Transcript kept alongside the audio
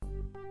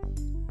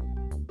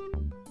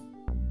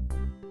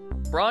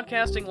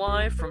Broadcasting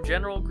live from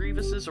General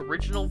Grievous's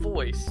original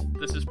voice,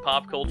 this is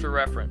Pop Culture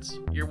Reference,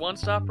 your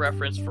one-stop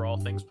reference for all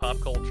things pop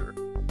culture.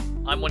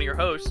 I'm one of your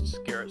hosts,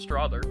 Garrett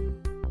Strother.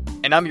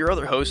 And I'm your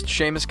other host,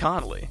 Seamus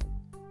Connolly.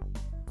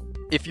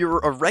 If you're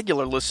a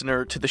regular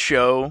listener to the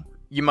show,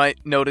 you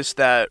might notice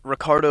that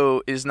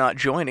Ricardo is not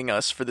joining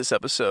us for this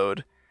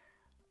episode.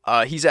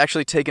 He's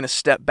actually taken a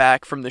step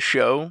back from the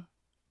show,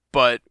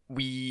 but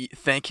we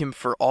thank him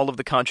for all of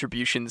the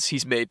contributions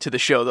he's made to the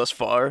show thus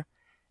far,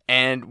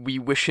 and we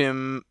wish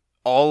him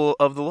all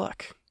of the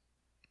luck.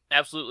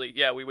 Absolutely,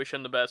 yeah, we wish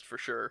him the best for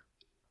sure.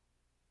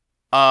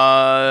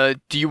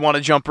 Do you want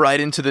to jump right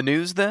into the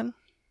news then?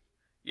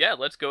 Yeah,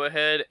 let's go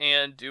ahead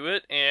and do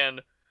it.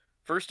 And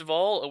first of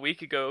all, a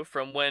week ago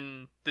from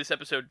when this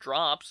episode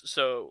drops,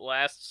 so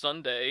last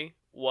Sunday,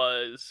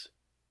 was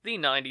the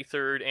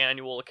 93rd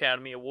Annual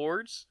Academy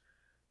Awards,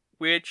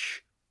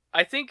 which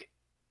I think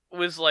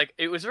was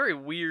it was a very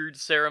weird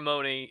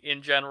ceremony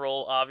in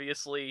general,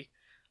 obviously.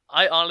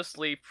 I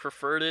honestly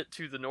preferred it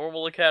to the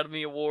normal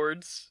Academy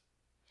Awards.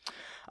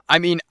 I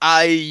mean,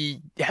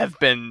 I've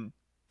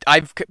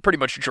pretty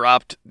much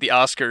dropped the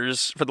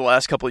Oscars for the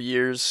last couple of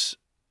years.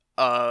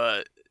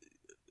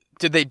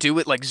 Did they do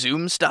it like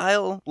Zoom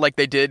style, like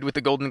they did with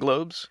the Golden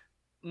Globes?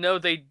 No,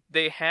 they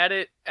had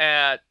it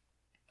at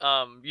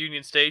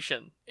Union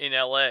Station in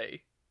LA,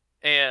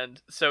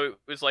 and so it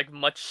was like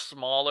much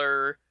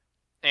smaller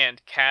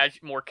and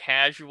more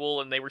casual,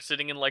 and they were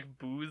sitting in like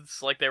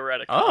booths, like they were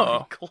at a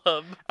comedy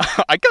club.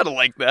 I kind of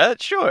like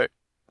that. Sure.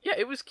 Yeah,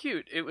 it was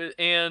cute. It was,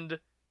 and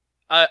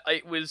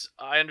I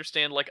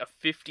understand like a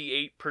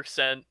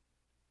 58%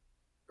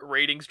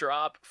 ratings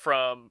drop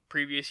from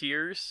previous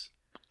years.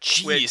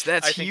 Jeez,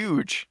 that's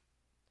huge.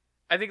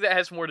 I think that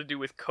has more to do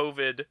with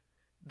COVID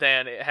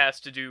than it has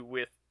to do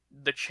with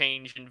the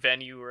change in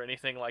venue or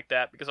anything like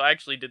that, because I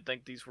actually did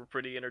think these were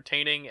pretty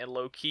entertaining and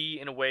low-key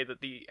in a way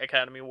that the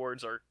Academy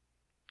Awards are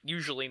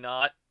usually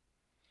not.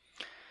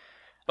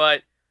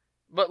 But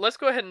let's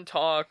go ahead and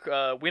talk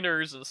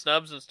winners and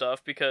snubs and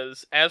stuff,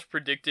 because as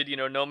predicted,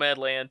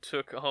 Nomadland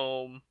took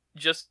home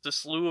just a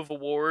slew of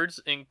awards,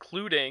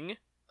 including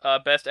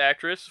Best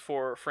Actress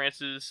for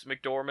Frances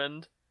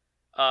McDormand,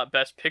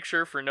 Best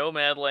Picture for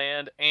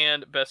Nomadland,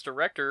 and Best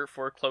Director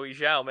for Chloe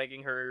Zhao,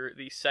 making her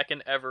the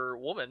second ever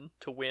woman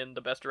to win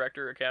the Best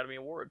Director Academy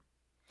Award.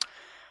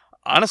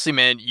 Honestly,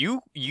 man,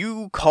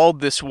 you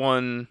called this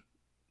one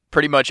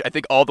pretty much, I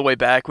think, all the way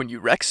back when you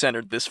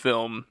rec-centered this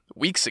film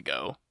weeks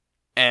ago.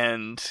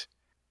 And,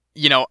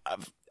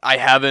 I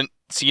haven't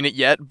seen it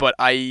yet, but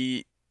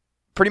I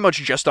pretty much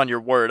just on your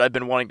word, I've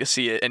been wanting to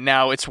see it, and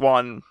now it's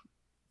won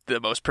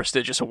the most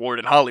prestigious award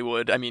in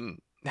Hollywood. I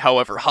mean,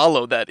 however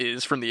hollow that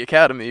is from the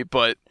Academy,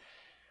 but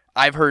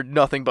I've heard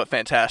nothing but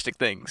fantastic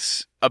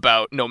things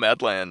about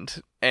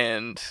Nomadland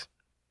and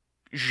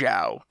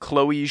Zhao.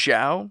 Chloe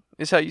Zhao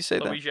is how you say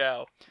that? Chloe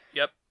Zhao,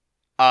 yep.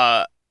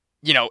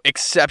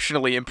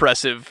 Exceptionally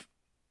impressive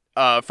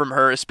from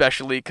her,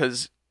 especially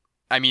because,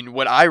 I mean,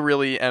 what I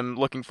really am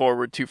looking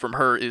forward to from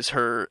her is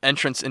her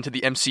entrance into the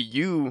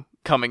MCU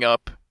coming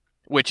up,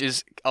 which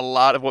is a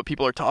lot of what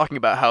people are talking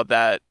about, how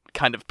that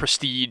kind of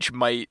prestige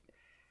might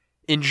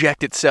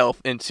inject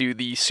itself into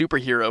the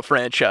superhero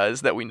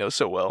franchise that we know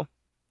so well.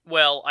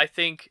 Well, I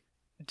think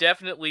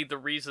definitely the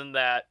reason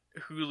that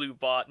Hulu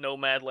bought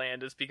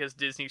Nomadland is because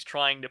Disney's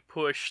trying to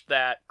push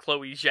that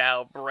Chloe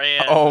Zhao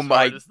brand as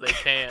hard as they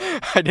can.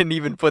 I didn't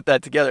even put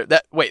that together.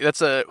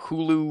 That's a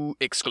Hulu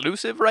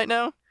exclusive right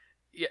now?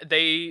 Yeah,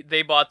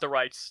 they bought the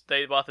rights.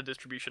 They bought the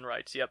distribution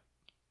rights, yep.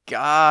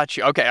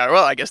 Gotcha. Okay,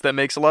 well, I guess that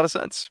makes a lot of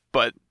sense,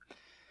 but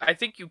I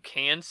think you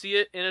can see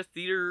it in a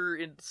theater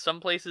in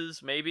some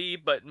places, maybe,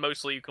 but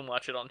mostly you can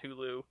watch it on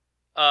Hulu.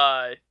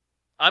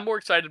 I'm more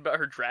excited about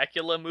her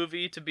Dracula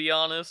movie, to be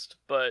honest,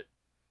 but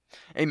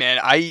hey man,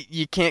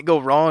 you can't go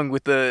wrong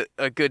with a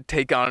good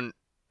take on...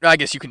 I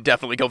guess you can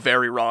definitely go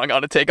very wrong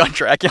on a take on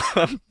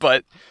Dracula,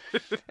 but...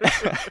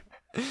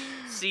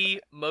 See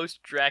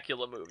most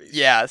Dracula movies.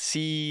 Yeah,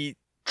 see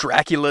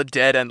Dracula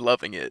Dead and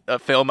Loving It, a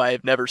film I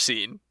have never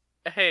seen.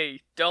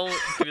 Hey, don't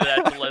do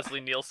that to Leslie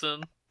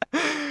Nielsen.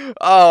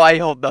 Oh, I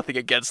hold nothing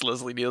against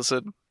Leslie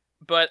Nielsen.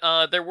 But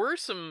there were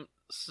some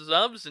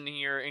snubs in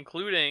here,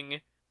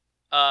 including...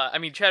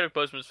 Chadwick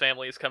Boseman's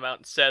family has come out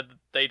and said that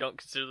they don't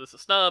consider this a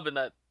snub and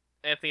that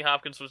Anthony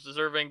Hopkins was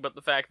deserving, but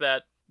the fact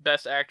that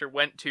Best Actor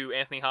went to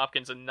Anthony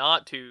Hopkins and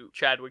not to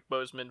Chadwick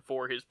Boseman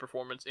for his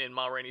performance in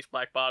Ma Rainey's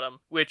Black Bottom,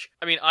 which,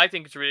 I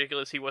think it's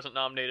ridiculous he wasn't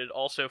nominated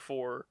also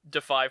for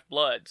Da 5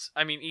 Bloods.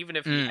 Even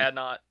if he had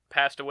not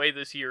passed away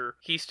this year,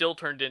 he still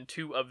turned in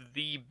two of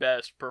the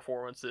best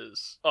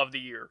performances of the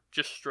year,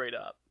 just straight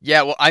up.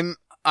 Yeah, well,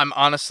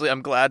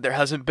 I'm glad there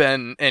hasn't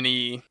been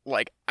any,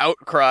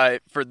 outcry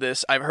for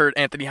this. I've heard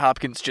Anthony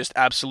Hopkins just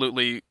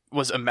absolutely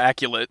was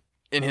immaculate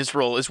in his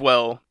role as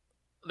well.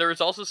 There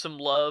is also some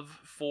love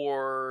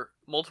for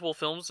multiple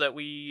films that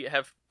we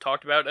have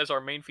talked about as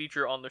our main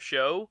feature on the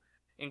show,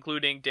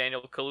 including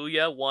Daniel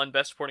Kaluuya won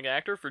Best Supporting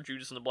Actor for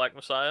Judas and the Black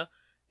Messiah,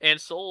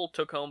 and Soul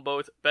took home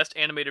both Best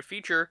Animated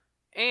Feature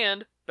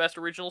and Best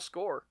Original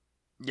Score.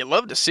 You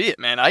love to see it,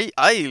 man.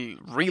 I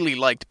really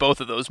liked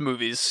both of those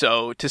movies,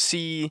 so to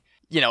see,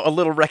 a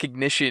little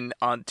recognition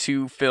on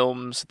two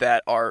films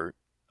that are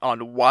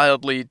on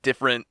wildly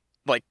different,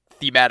 like,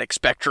 thematic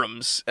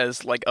spectrums,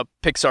 as, like, a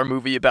Pixar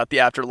movie about the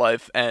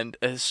afterlife and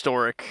a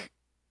historic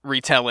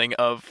retelling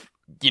of,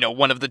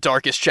 one of the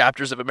darkest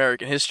chapters of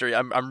American history.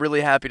 I'm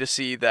really happy to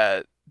see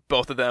that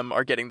both of them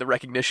are getting the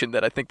recognition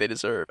that I think they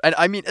deserve. And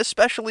I mean,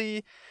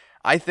 especially,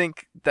 I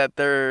think that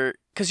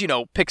because,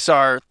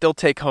 Pixar, they'll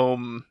take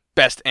home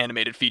Best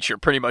Animated Feature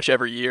pretty much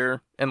every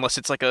year, unless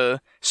it's like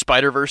a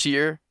Spider-Verse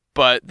year.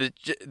 But the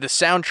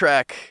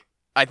soundtrack,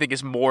 I think,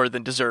 is more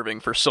than deserving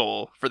for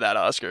Soul for that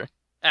Oscar.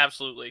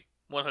 Absolutely.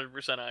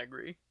 100% I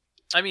agree.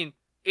 I mean,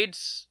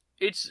 it's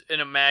an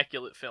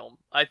immaculate film,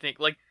 I think.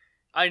 Like,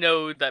 I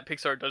know that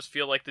Pixar does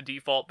feel like the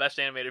default Best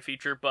Animated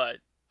Feature, but,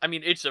 I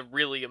mean, it's a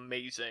really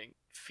amazing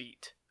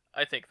feat,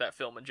 I think, that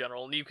film in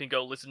general. And you can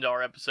go listen to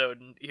our episode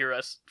and hear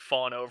us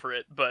fawn over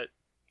it, but...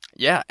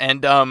 Yeah,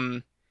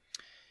 and,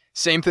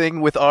 same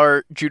thing with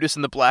our Judas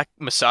and the Black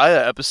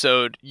Messiah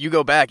episode. You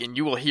go back and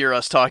you will hear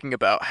us talking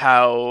about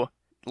how,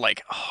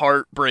 like,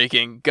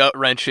 heartbreaking,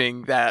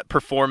 gut-wrenching that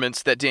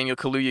performance that Daniel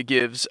Kaluuya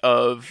gives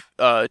of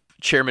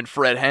Chairman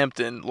Fred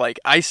Hampton. Like,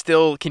 I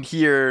still can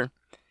hear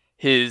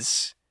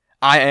his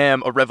 "I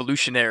am a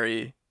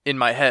revolutionary" in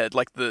my head.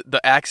 Like,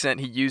 the accent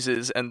he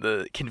uses and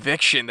the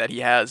conviction that he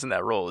has in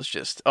that role is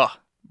just,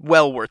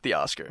 well worth the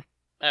Oscar.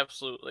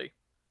 Absolutely.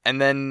 And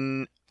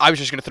then I was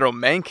just going to throw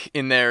Mank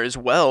in there as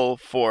well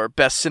for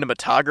Best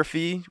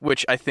Cinematography,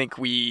 which I think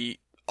we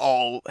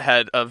all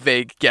had a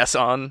vague guess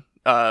on.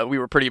 We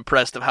were pretty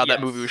impressed of how that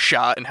movie was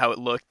shot and how it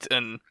looked.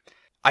 And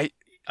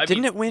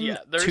didn't it win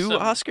two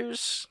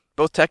Oscars?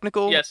 Both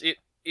technical? Yes,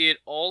 it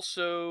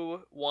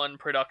also won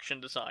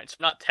production design. So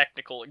not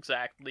technical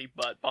exactly,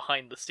 but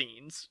behind the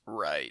scenes.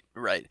 Right.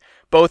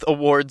 Both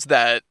awards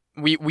that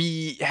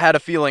we had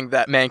a feeling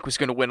that Mank was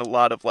going to win a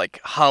lot of,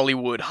 like,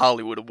 Hollywood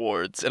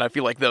awards, and I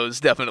feel like those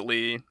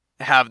definitely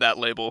have that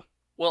label.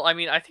 Well, I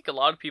mean, I think a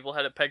lot of people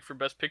had it pegged for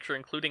Best Picture,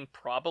 including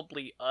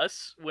probably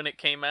us when it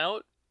came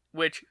out,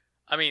 which,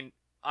 I mean,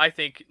 I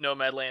think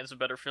Nomadland's a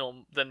better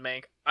film than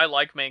Mank. I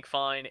like Mank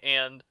fine,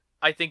 and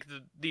I think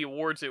the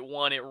awards it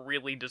won, it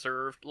really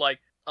deserved. Like,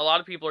 a lot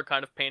of people are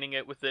kind of painting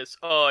it with this,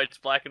 it's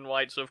black and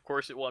white, so of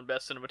course it won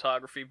Best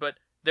Cinematography, but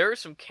there are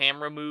some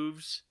camera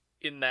moves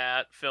in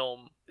that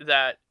film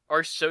that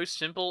are so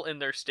simple in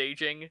their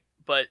staging,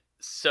 but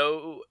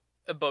so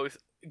both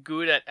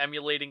good at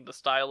emulating the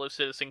style of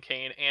Citizen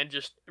Kane and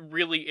just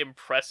really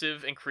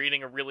impressive in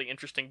creating a really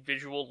interesting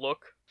visual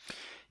look.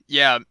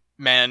 Yeah,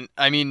 man.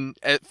 I mean,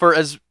 for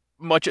as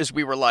much as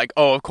we were like,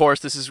 of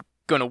course this is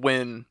gonna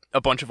win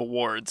a bunch of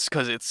awards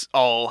because it's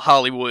all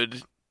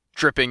Hollywood,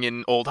 dripping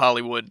in old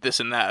Hollywood,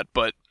 this and that,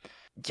 but,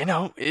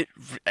 it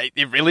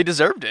really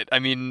deserved it. I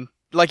mean,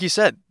 like you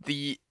said,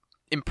 the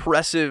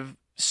impressive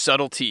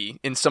subtlety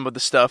in some of the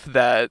stuff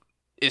that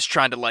is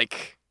trying to,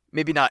 like,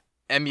 maybe not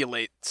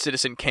emulate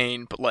Citizen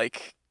Kane, but,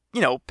 like,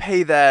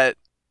 pay that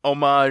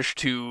homage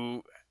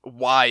to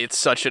why it's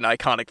such an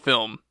iconic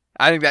film.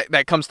 I think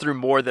that comes through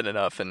more than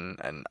enough,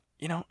 and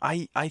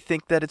I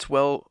think that it's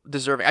well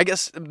deserving. I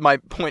guess my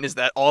point is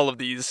that all of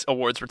these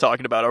awards we're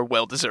talking about are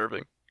well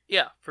deserving.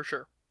 Yeah, for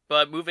sure.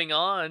 But moving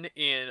on,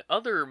 in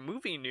other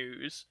movie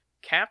news,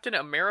 Captain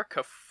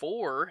America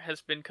 4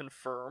 has been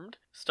confirmed,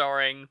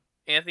 starring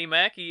Anthony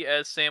Mackie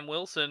as Sam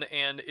Wilson,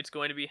 and it's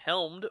going to be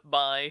helmed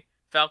by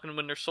Falcon and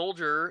Winter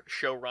Soldier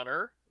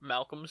showrunner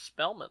Malcolm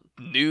Spellman.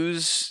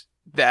 News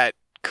that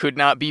could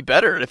not be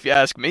better, if you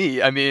ask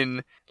me. I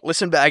mean,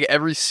 listen back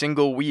every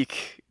single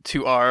week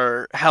to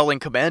our Howling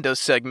Commandos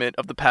segment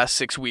of the past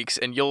 6 weeks,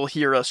 and you'll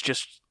hear us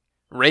just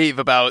rave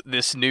about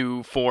this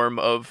new form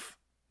of,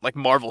 like,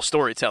 Marvel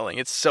storytelling.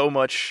 It's so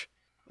much,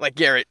 like,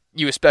 Garrett,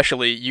 you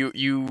especially,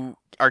 you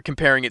are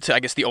comparing it to, I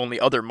guess, the only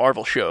other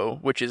Marvel show,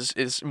 which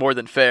is more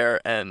than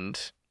fair,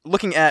 and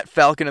looking at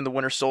Falcon and the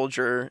Winter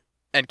Soldier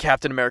and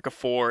Captain America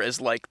 4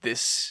 as, like,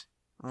 this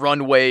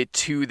runway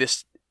to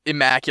this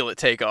immaculate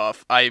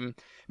takeoff, I'm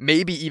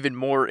maybe even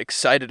more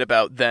excited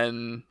about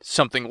than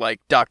something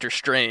like Doctor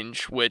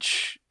Strange,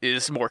 which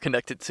is more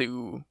connected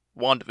to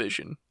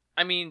WandaVision.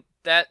 I mean,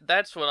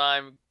 that's what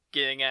I'm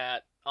getting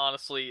at,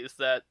 honestly, is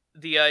that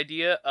the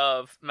idea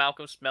of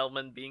Malcolm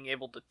Spellman being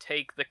able to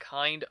take the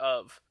kind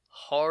of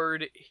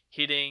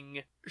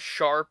hard-hitting,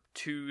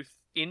 sharp-tooth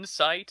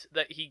insight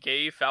that he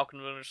gave Falcon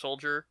and Winter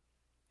Soldier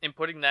and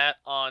putting that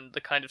on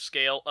the kind of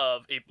scale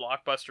of a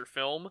blockbuster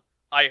film,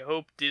 I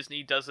hope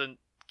Disney doesn't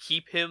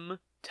keep him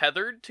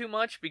tethered too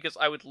much, because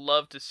I would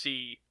love to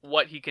see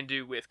what he can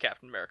do with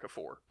Captain America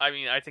 4. I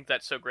mean, I think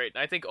that's so great.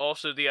 And I think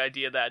also the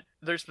idea that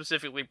they're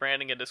specifically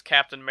branding it as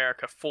Captain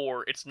America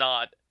 4, it's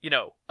not,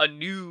 a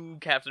new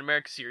Captain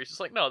America series. It's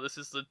like, no, this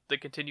is the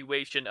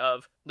continuation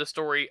of the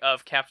story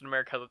of Captain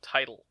America, the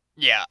title.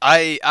 Yeah,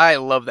 I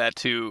love that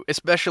too,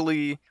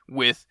 especially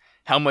with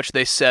how much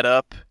they set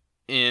up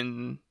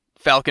in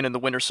Falcon and the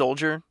Winter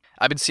Soldier.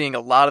 I've been seeing a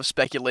lot of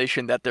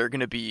speculation that they're going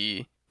to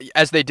be,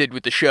 as they did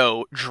with the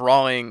show,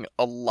 drawing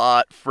a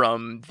lot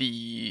from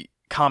the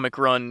comic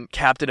run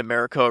Captain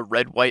America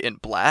Red, White,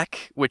 and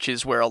Black, which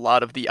is where a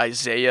lot of the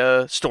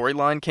Isaiah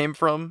storyline came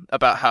from,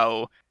 about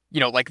how,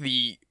 like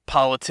the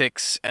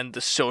politics and the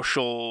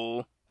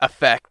social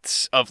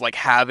effects of like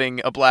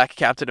having a black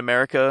Captain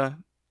America.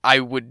 I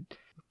would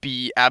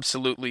be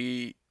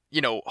absolutely,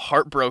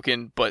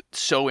 heartbroken, but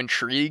so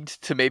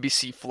intrigued to maybe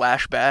see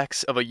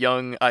flashbacks of a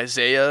young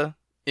Isaiah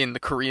in the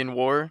Korean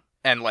War,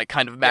 and like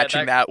kind of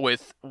matching that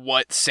with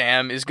what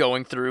Sam is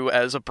going through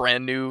as a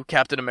brand new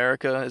Captain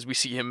America, as we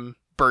see him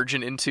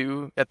burgeon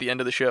into at the end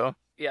of the show.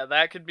 Yeah,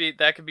 that could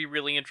be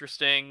really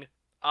interesting.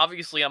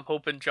 Obviously, I'm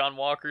hoping John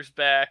Walker's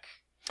back.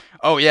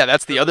 Oh yeah,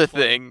 that's the other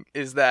thing,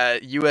 is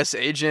that U.S.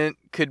 Agent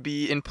could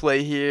be in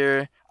play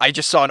here. I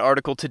just saw an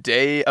article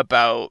today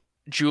about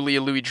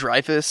Julia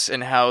Louis-Dreyfus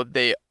and how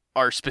they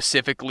are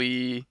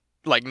specifically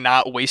like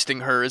not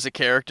wasting her as a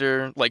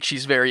character. Like,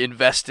 she's very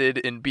invested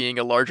in being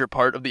a larger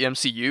part of the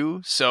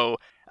MCU, so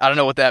I don't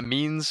know what that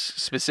means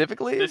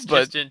specifically.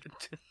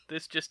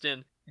 This just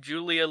in.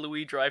 Julia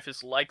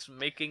Louis-Dreyfus likes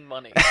making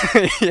money.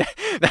 Yeah,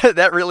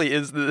 that really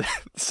is the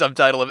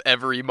subtitle of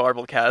every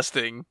Marvel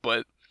casting,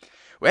 but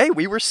hey,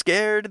 we were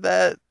scared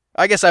that...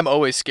 I guess I'm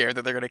always scared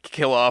that they're going to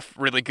kill off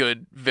really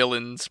good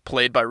villains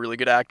played by really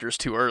good actors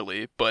too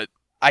early, but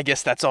I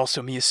guess that's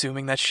also me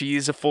assuming that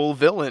she's a full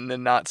villain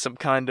and not some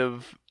kind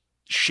of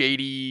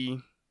shady...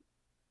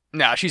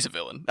 Nah, she's a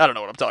villain. I don't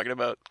know what I'm talking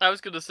about. I was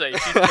going to say,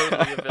 she's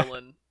totally a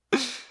villain.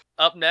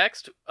 Up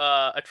next,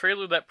 a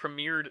trailer that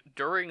premiered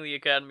during the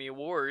Academy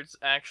Awards,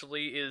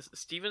 actually, is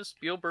Steven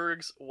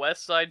Spielberg's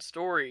West Side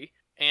Story,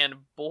 and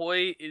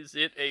boy, is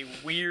it a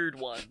weird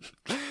one.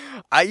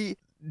 I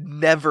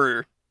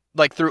never,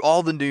 like, through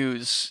all the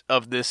news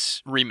of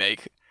this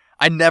remake,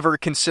 I never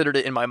considered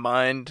it in my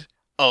mind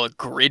a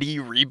gritty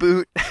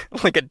reboot,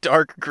 like a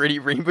dark, gritty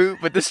reboot,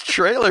 but this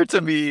trailer to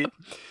me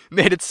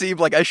made it seem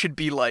like I should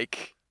be,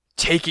 like,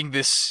 taking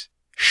this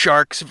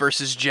Sharks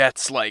versus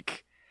Jets,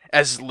 like,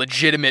 as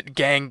legitimate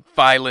gang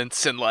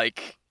violence and,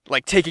 like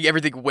taking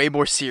everything way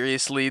more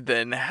seriously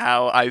than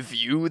how I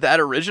view that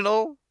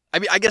original. I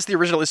mean, I guess the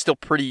original is still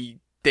pretty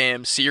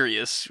damn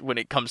serious when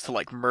it comes to,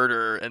 like,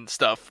 murder and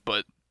stuff,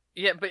 but...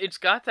 Yeah, but it's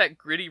got that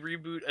gritty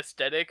reboot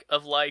aesthetic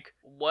of, like,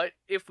 what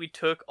if we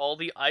took all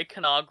the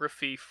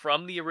iconography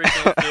from the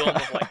original film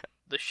of, like,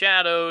 the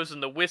shadows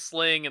and the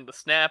whistling and the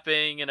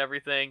snapping and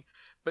everything,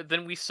 but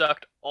then we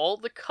sucked all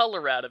the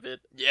color out of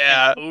it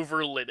and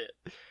overlit it.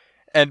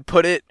 And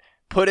put it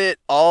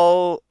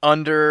all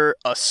under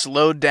a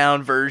slowed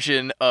down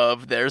version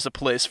of There's a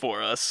Place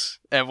for Us,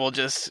 and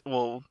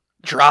we'll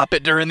drop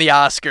it during the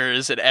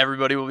Oscars and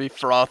everybody will be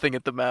frothing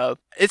at the mouth.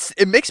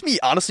 It makes me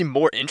honestly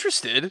more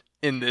interested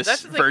in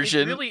this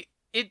version.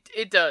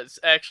 It does,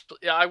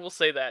 actually. I will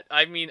say that.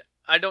 I mean,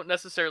 I don't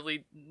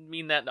necessarily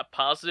mean that in a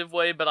positive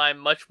way, but I'm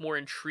much more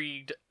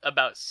intrigued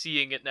about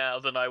seeing it now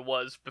than I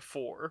was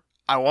before.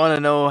 I want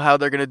to know how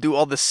they're going to do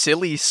all the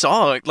silly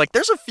songs. Like,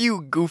 there's a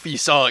few goofy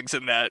songs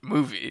in that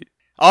movie.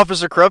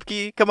 Officer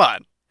Krupke? Come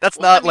on. That's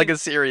like a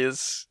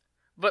serious...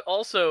 But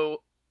also,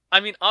 I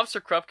mean, Officer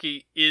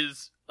Krupke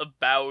is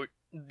about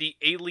the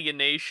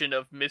alienation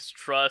of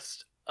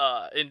mistrust,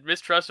 and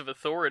mistrust of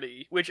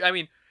authority, which, I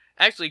mean,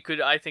 actually could,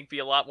 I think, be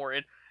a lot more...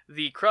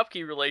 The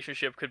Krupke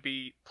relationship could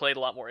be played a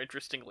lot more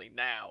interestingly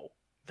now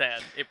than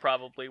it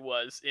probably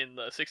was in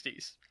the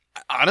 60s.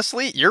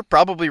 Honestly, you're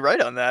probably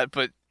right on that,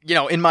 but,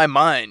 in my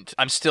mind,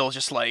 I'm still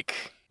just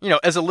like...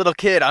 as a little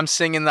kid, I'm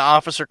singing the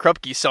Officer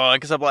Krupke song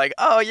because I'm like,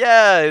 oh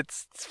yeah,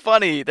 it's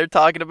funny. They're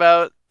talking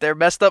about their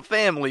messed up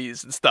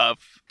families and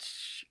stuff.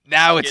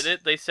 Now Get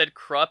it? They said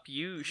Krupp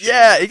you.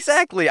 Yeah,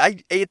 exactly. I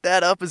ate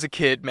that up as a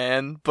kid,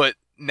 man. But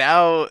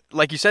now,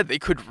 like you said, they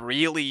could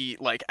really,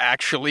 like,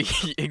 actually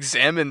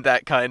examine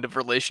that kind of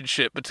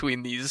relationship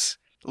between these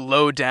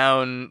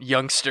low-down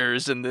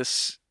youngsters and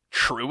this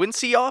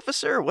truancy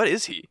officer. What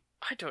is he?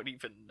 I don't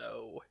even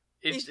know.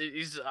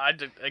 He's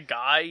a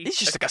guy. He's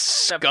just like a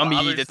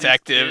scummy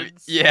detective.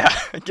 Yeah,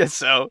 I guess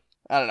so.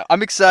 I don't know.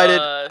 I'm excited.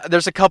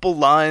 There's a couple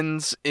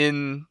lines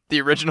in the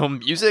original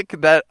music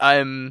that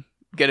I'm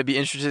gonna be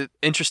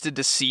interested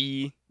to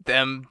see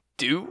them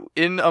do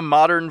in a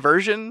modern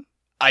version.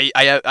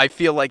 I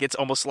feel like it's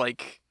almost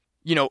like,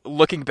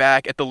 looking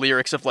back at the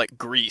lyrics of, like,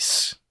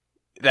 Grease,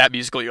 that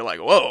musical, you're like,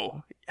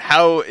 whoa,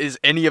 how is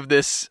any of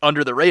this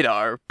under the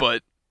radar?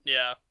 But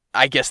yeah.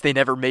 I guess they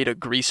never made a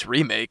Grease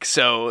remake,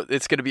 so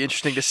it's going to be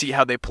interesting to see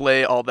how they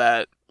play all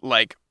that,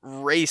 like,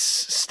 race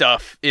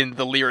stuff in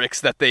the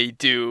lyrics that they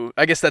do.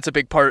 I guess that's a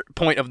big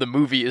point of the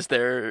movie, is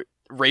their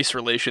race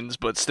relations,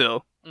 but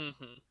still.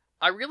 Mm-hmm.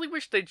 I really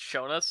wish they'd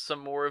shown us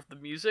some more of the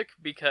music,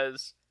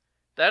 because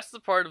that's the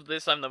part of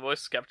this I'm the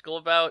most skeptical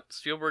about.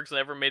 Spielberg's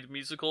never made a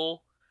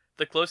musical.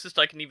 The closest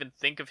I can even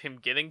think of him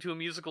getting to a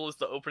musical is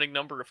the opening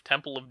number of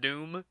Temple of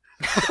Doom.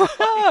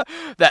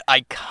 That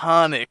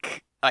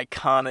iconic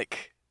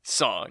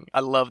song.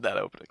 I love that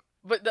opening.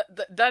 But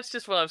that's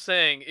just what I'm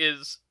saying,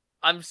 is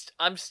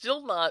I'm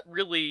still not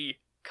really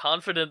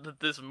confident that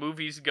this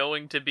movie's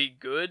going to be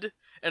good,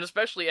 and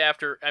especially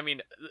after, I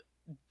mean,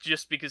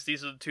 just because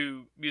these are the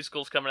two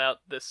musicals coming out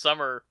this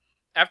summer,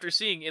 after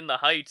seeing In the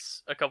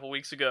Heights a couple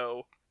weeks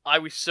ago, I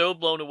was so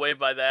blown away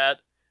by that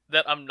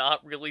I'm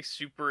not really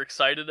super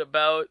excited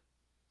about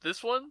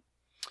this one.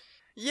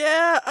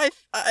 Yeah,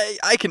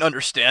 I can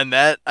understand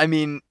that. I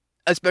mean,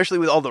 especially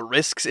with all the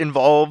risks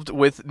involved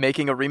with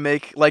making a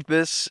remake like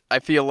this, I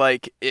feel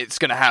like it's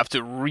gonna have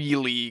to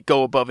really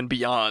go above and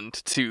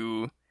beyond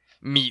to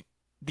meet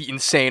the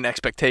insane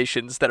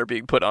expectations that are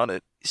being put on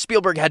it.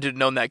 Spielberg had to have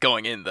known that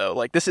going in, though.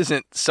 Like, this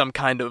isn't some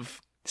kind of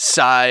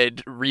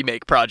side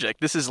remake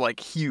project. This is,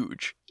 like,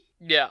 huge.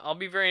 Yeah, I'll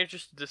be very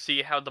interested to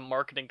see how the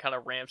marketing kind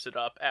of ramps it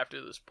up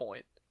after this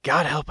point.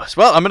 God help us.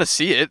 Well, I'm gonna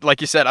see it. Like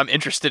you said, I'm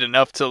interested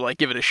enough to, like,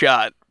 give it a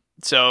shot.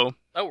 So...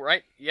 Oh,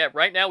 right. Yeah,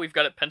 right now we've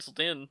got it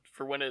penciled in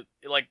for when it,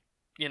 like,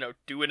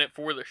 doing it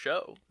for the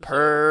show. So.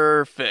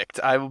 Perfect.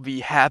 I will be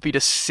happy to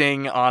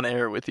sing on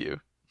air with you.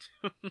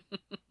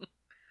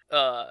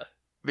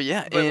 But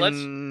yeah, let's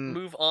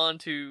move on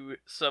to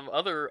some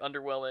other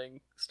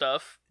underwhelming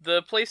stuff.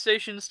 The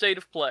PlayStation State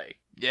of Play.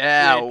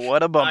 Yeah,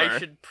 what a bummer.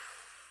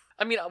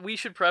 We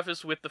should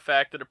preface with the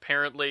fact that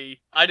apparently,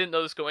 I didn't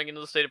know this going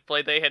into the State of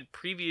Play, they had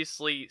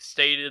previously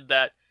stated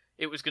that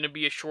it was going to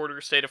be a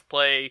shorter State of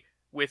Play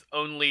with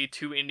only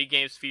 2 indie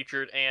games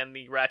featured and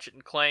the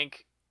Ratchet &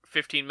 Clank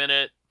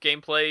 15-minute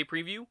gameplay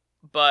preview.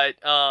 But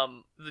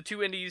the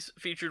 2 indies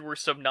featured were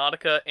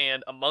Subnautica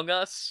and Among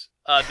Us.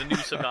 The new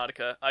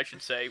Subnautica, I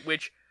should say,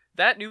 which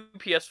that new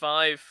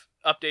PS5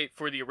 update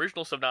for the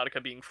original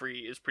Subnautica being free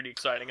is pretty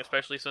exciting,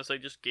 especially since they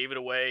just gave it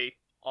away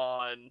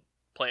on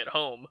Play at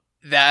Home.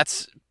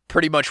 That's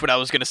pretty much what I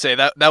was going to say.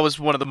 That was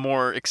one of the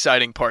more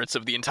exciting parts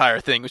of the entire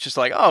thing, which is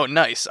like, oh,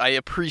 nice. I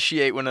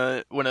appreciate when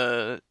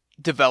a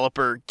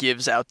developer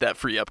gives out that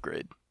free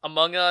upgrade.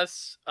 Among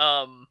Us,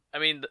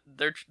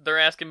 they're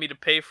asking me to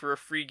pay for a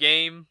free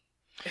game.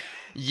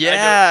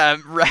 Yeah,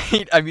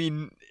 right. I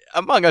mean,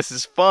 Among Us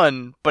is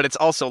fun, but it's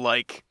also,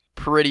 like,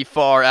 pretty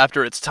far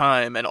after its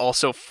time and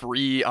also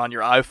free on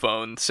your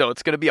iPhone, so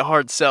it's going to be a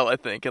hard sell, I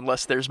think,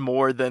 unless there's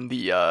more than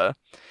the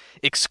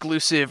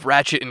exclusive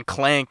Ratchet and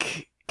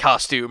Clank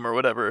costume or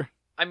whatever.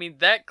 I mean,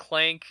 that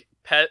Clank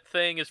pet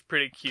thing is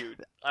pretty cute.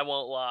 I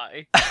won't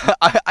lie.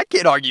 I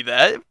can't argue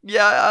that.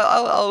 Yeah,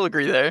 I'll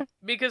agree there.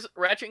 Because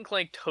Ratchet and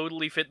Clank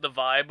totally fit the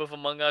vibe of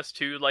Among Us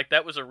too. Like,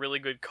 that was a really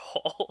good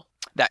call.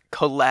 That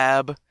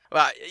collab.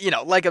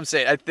 Like I'm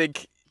saying, I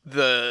think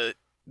the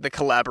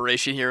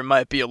collaboration here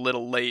might be a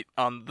little late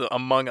on the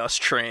Among Us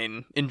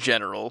train in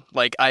general.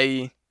 Like,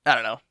 I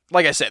don't know.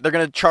 Like I said, they're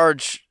going to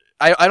charge...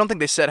 I don't think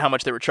they said how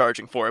much they were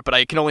charging for it, but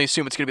I can only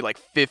assume it's going to be like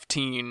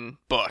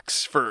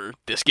 $15 for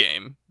this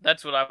game.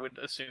 That's what I would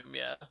assume,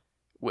 yeah.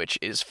 Which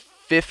is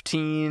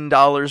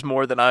 $15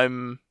 more than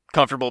I'm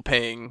comfortable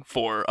paying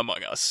for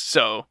Among Us.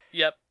 So,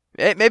 yep.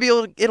 Maybe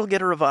it'll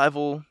get a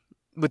revival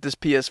with this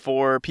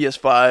PS4,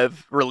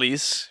 PS5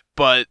 release,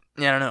 but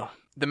I don't know.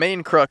 The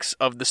main crux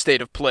of the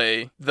State of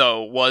Play,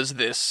 though, was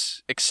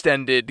this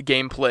extended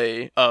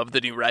gameplay of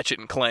the new Ratchet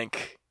 &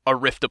 Clank A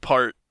Rift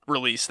Apart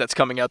release that's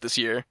coming out this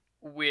year.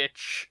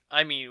 Which,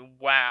 I mean,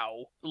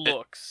 wow,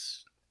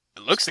 looks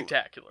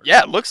spectacular.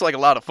 Yeah, it looks like a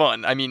lot of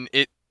fun. I mean,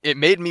 it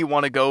made me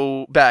want to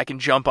go back and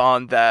jump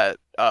on that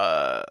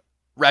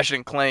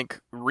Ratchet & Clank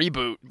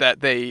reboot that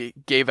they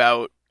gave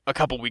out a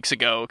couple weeks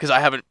ago, because I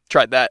haven't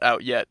tried that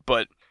out yet,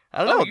 but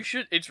I don't know. You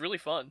should. It's really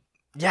fun.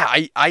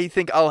 Yeah, I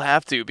think I'll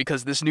have to,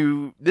 because this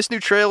new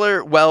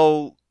trailer,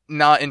 well,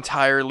 not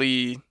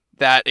entirely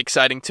that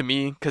exciting to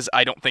me, because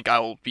I don't think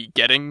I'll be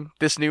getting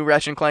this new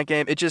Ratchet & Clank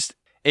game.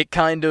 It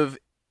kind of...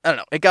 I don't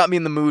know, it got me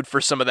in the mood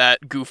for some of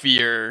that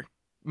goofier,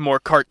 more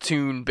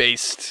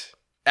cartoon-based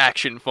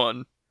action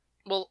fun.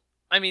 Well,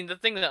 I mean, the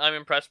thing that I'm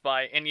impressed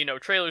by, and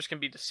trailers can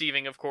be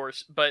deceiving, of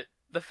course, but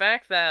the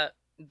fact that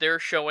they're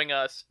showing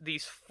us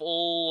these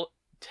full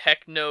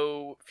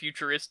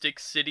techno-futuristic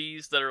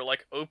cities that are,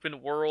 like,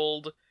 open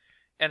world,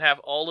 and have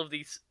all of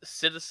these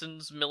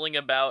citizens milling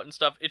about and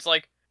stuff,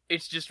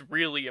 it's just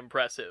really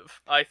impressive.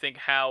 I think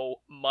how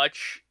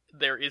much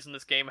there is in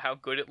this game, how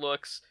good it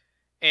looks.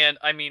 And,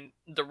 I mean,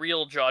 the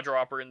real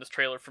jaw-dropper in this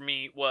trailer for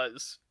me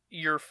was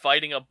you're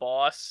fighting a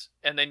boss,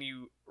 and then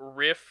you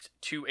rift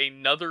to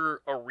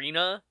another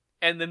arena,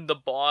 and then the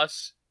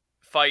boss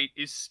fight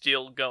is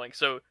still going.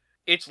 So,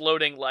 it's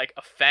loading, like,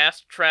 a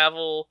fast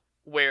travel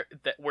where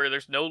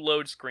there's no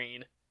load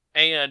screen,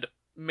 and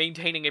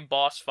maintaining a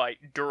boss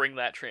fight during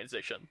that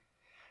transition.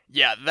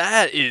 Yeah,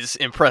 that is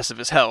impressive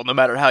as hell, no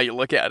matter how you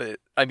look at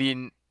it. I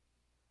mean...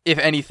 If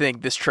anything,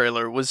 this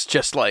trailer was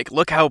just like,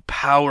 look how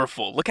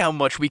powerful, look how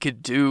much we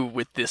could do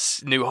with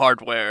this new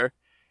hardware.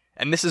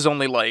 And this is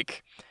only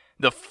like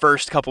the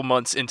first couple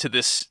months into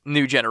this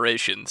new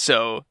generation,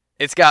 so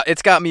it's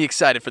got me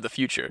excited for the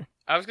future.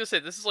 I was gonna say,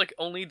 this is like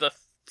only the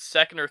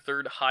second or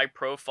third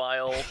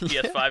high-profile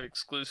PS5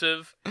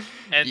 exclusive,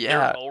 and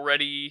they're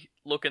already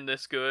looking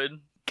this good.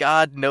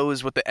 God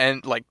knows what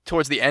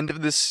towards the end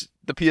of the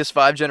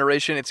PS5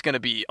 generation, it's gonna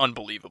be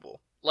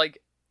unbelievable.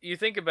 Like, you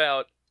think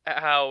about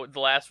how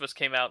The Last of Us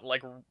came out and,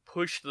 like,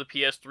 pushed the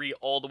PS3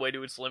 all the way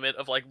to its limit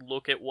of, like,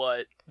 look at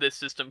what this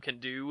system can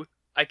do.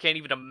 I can't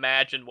even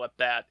imagine what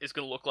that is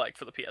going to look like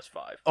for the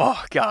PS5.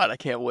 Oh god, I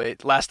can't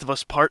wait. Last of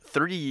Us Part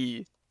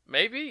 3.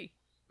 Maybe.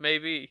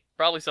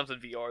 Probably something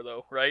VR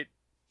though, right?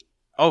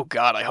 Oh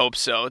god, I hope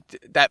so.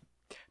 That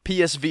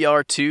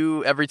PSVR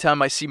 2, every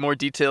time I see more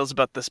details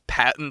about this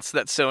patents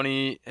that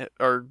Sony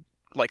are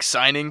like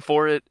signing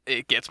for it,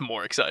 it gets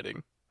more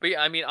exciting. But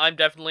yeah, I mean, I'm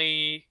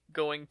definitely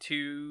going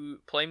to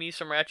play me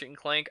some Ratchet and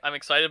Clank. I'm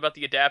excited about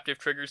the adaptive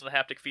triggers and the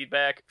haptic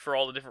feedback for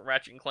all the different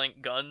Ratchet and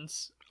Clank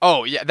guns.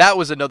 Oh yeah, that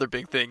was another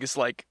big thing. It's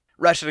like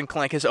Ratchet and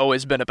Clank has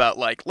always been about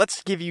like,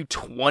 let's give you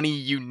 20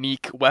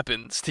 unique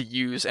weapons to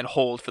use and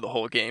hold for the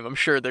whole game. I'm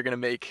sure they're going to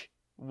make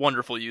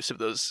wonderful use of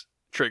those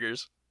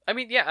triggers. I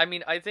mean, yeah,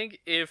 I think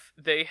if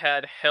they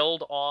had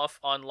held off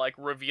on like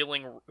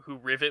revealing who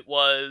Rivet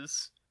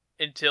was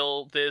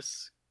until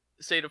this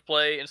state of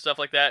play and stuff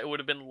like that, it would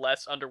have been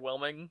less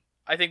underwhelming.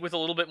 I think with a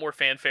little bit more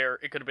fanfare,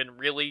 it could have been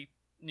really,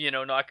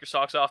 knock your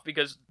socks off,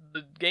 because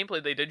the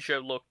gameplay they did show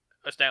looked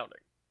astounding.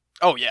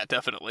 Oh yeah,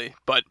 definitely.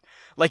 But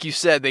like you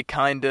said, they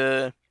kind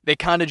of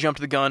jumped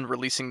the gun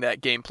releasing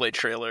that gameplay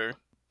trailer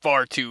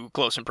far too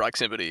close in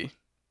proximity.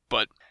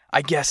 But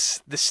I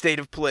guess the state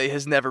of play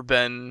has never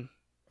been,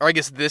 or I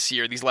guess this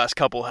year, these last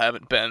couple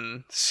haven't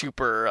been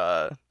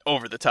super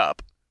over the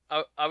top.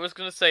 I was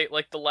gonna say,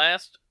 like, the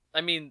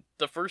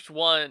first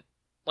one,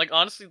 like,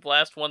 honestly, the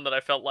last one that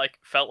I felt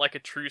like a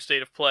true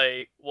state of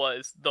play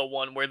was the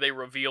one where they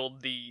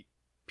revealed the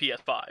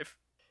PS5.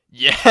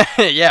 Yeah,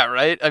 yeah,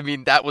 right? I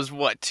mean, that was,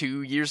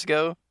 2 years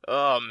ago?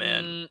 Oh,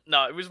 man.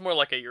 No, it was more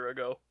like a year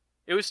ago.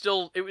 It was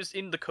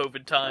in the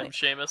COVID time,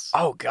 Seamus.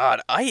 Oh,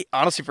 God. I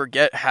honestly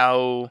forget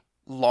how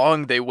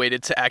long they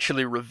waited to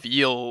actually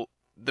reveal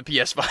the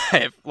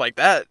PS5. Like,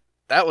 that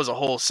was a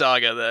whole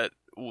saga that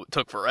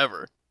took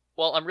forever.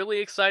 Well, I'm really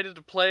excited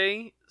to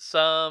play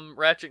some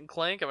Ratchet and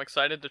Clank. I'm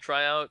excited to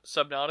try out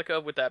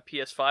Subnautica with that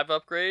PS5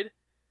 upgrade.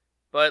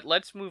 But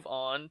let's move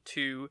on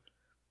to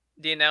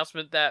the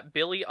announcement that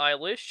Billie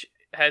Eilish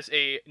has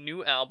a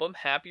new album,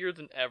 Happier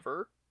Than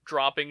Ever,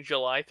 dropping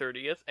July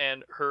 30th,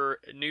 and her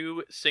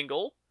new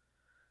single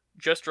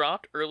just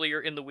dropped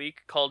earlier in the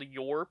week called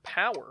Your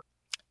Power.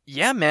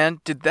 Yeah, man.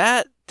 Did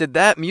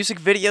that music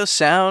video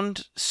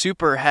sound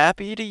super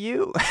happy to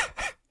you?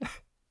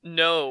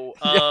 No.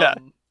 Yeah.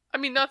 I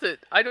mean, not that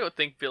I don't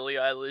think Billie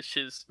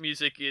Eilish's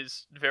music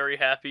is very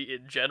happy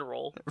in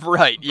general.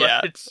 Right,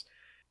 yeah. But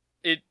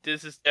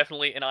this is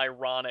definitely an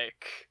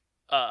ironic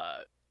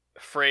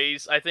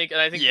phrase, I think.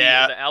 And I think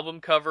yeah. the album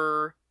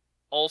cover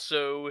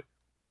also,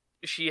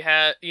 she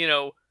had,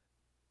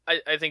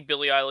 I think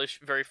Billie Eilish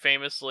very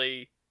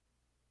famously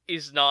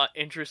is not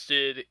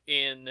interested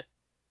in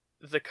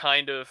the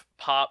kind of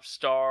pop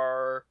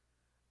star,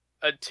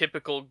 a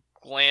typical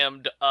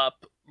glammed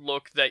up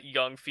look that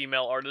young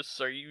female artists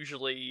are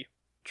usually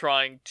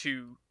trying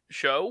to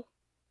show.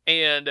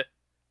 And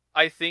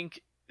I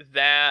think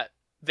that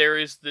there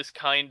is this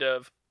kind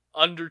of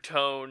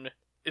undertone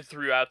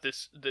throughout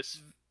this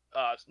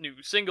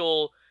new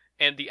single,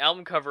 and the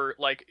album cover,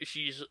 like,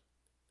 she's,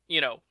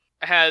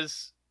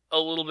 has a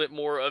little bit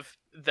more of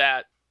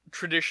that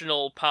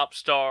traditional pop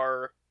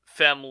star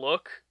femme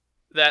look.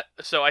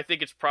 So I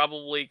think it's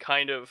probably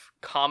kind of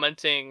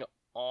commenting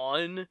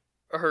on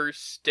her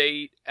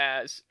state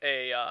as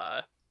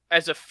a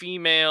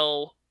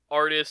female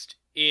artist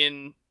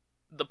in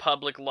the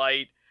public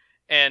light,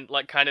 and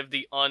like kind of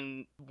the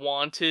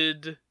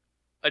unwanted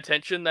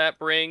attention that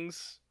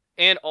brings.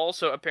 And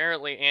also,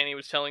 apparently, Annie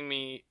was telling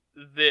me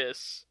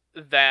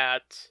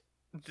that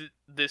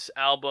this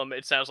album,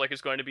 it sounds like,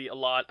 is going to be a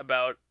lot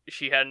about,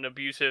 she had an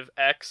abusive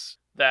ex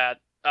that,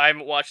 I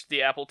haven't watched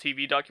the Apple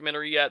TV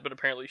documentary yet, but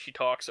apparently she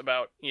talks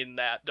about in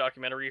that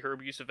documentary her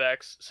abusive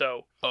ex.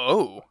 So,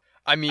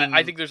 I mean,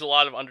 I think there's a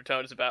lot of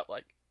undertones about,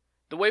 like,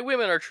 the way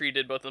women are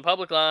treated, both in the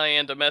public eye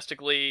and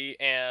domestically,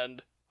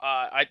 and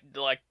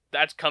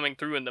that's coming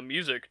through in the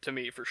music to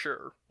me for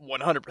sure.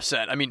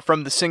 100%. I mean,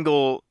 from the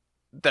single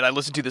that I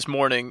listened to this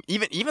morning,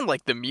 even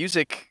like the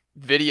music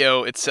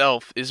video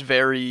itself is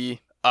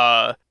very,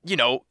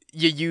 you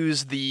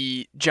use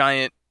the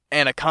giant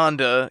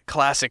anaconda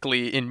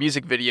classically in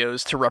music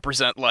videos to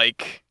represent,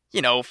 like,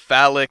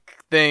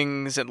 phallic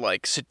things and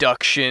like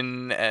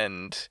seduction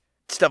and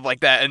stuff like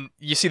that, and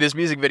you see this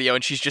music video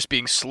and she's just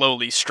being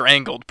slowly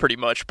strangled pretty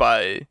much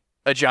by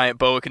a giant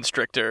boa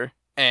constrictor,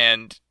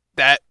 and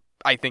that,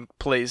 I think,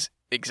 plays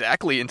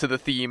exactly into the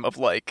theme of,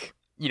 like,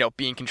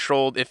 being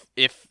controlled,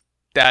 if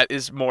that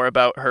is more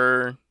about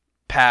her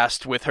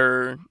past with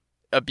her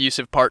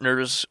abusive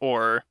partners,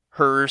 or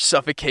her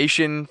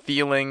suffocation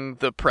feeling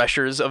the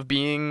pressures of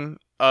being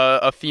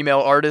a female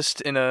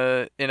artist in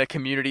a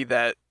community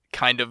that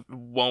kind of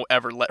won't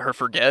ever let her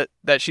forget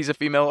that she's a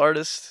female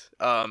artist.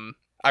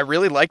 I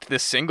really liked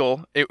this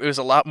single. It was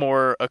a lot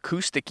more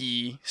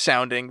acoustic-y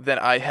sounding than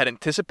I had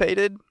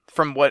anticipated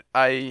from what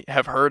I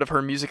have heard of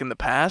her music in the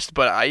past,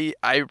 but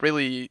I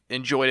really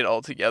enjoyed it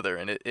altogether,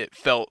 and it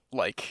felt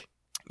like,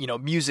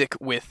 music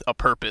with a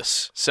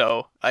purpose,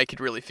 so I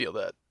could really feel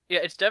that. Yeah,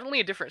 it's definitely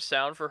a different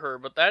sound for her,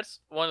 but that's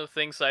one of the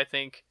things I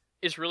think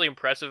is really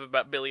impressive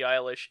about Billie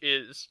Eilish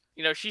is,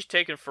 she's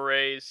taken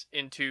forays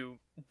into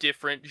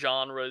different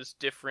genres,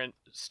 different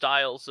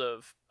styles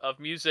of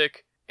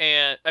music,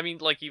 and I mean,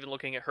 like, even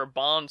looking at her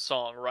Bond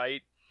song,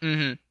 right?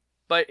 Mm-hmm.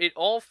 But it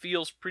all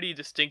feels pretty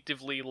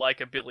distinctively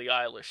like a Billie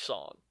Eilish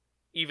song,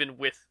 even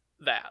with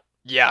that.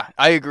 Yeah,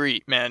 I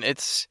agree, man.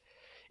 It's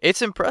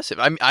impressive.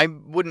 I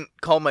wouldn't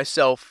call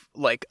myself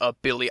like a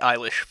Billie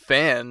Eilish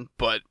fan,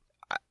 but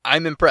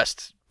I'm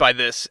impressed by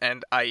this,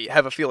 and I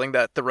have a feeling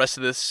that the rest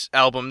of this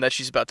album that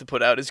she's about to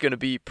put out is going to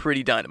be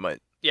pretty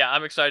dynamite. Yeah,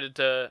 I'm excited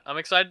to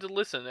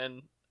listen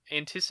and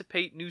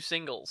anticipate new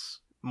singles.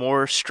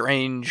 More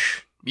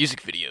strange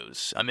music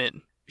videos. I'm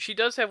in. She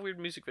does have weird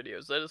music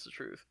videos. That is the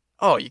truth.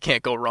 Oh, you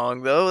can't go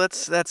wrong though.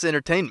 That's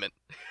entertainment.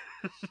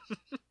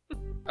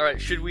 All right,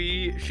 should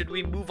we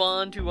move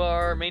on to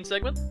our main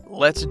segment?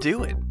 Let's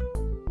do it.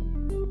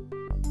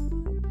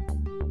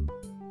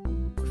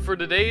 For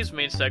today's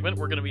main segment,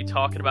 we're going to be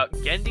talking about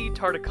Genndy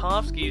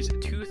Tartakovsky's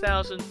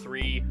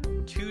 2003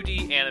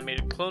 2D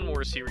animated Clone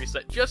Wars series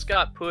that just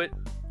got put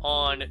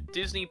on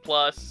Disney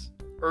Plus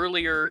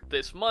earlier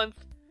this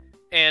month.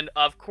 And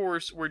of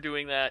course, we're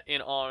doing that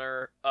in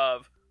honor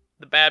of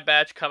The Bad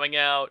Batch coming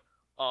out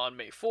on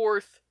May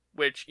 4th,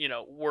 which,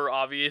 we're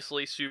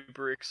obviously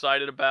super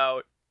excited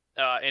about,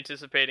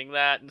 anticipating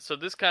that. And so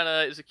this kind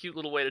of is a cute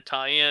little way to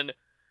tie in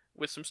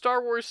with some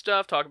Star Wars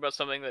stuff, talk about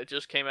something that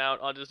just came out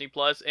on Disney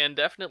Plus, and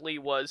definitely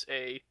was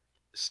a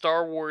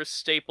Star Wars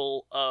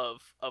staple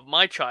of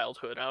my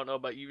childhood. I don't know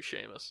about you,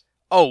 Seamus.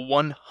 Oh,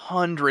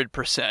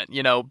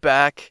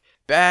 100%.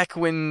 Back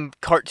when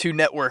Cartoon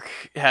Network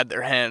had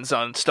their hands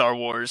on Star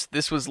Wars,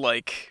 this was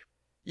like,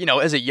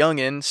 as a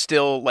youngin',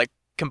 still like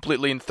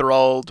completely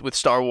enthralled with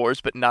Star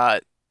Wars, but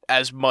not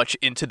as much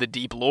into the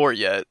deep lore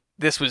yet.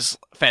 This was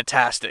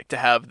fantastic to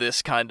have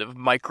this kind of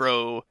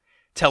micro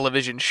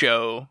television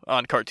show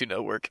on Cartoon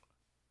Network.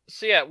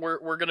 So yeah, we're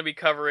going to be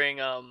covering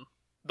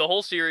the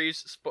whole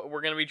series.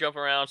 We're going to be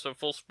jumping around, so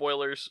full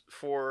spoilers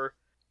for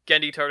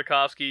Genndy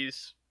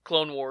Tartakovsky's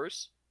Clone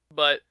Wars.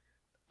 But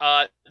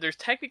there's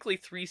technically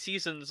 3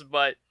 seasons,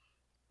 but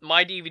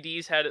my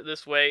DVDs had it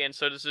this way, and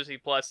so does Disney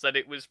Plus, that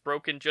it was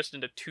broken just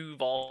into 2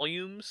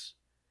 volumes.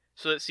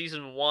 So that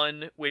season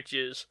 1, which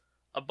is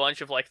a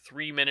bunch of like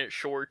 3-minute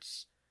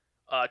shorts,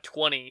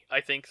 20, I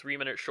think,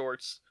 3-minute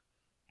shorts,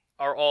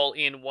 are all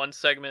in one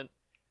segment,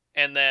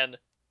 and then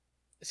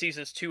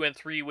seasons 2 and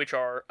 3, which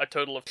are a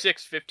total of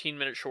 6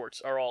 15-minute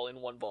shorts, are all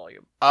in one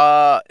volume.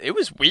 It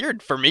was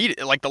weird for me.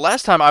 Like, the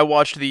last time I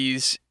watched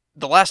these,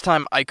 the last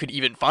time I could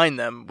even find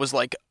them was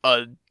like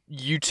a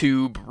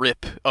YouTube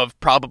rip of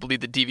probably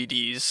the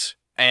DVDs,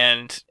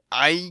 and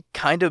I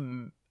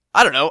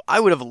don't know, I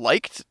would have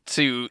liked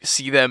to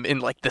see them in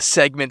like the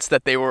segments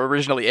that they were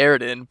originally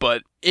aired in,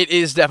 but it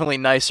is definitely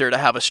nicer to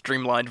have a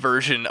streamlined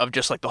version of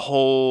just like the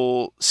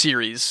whole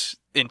series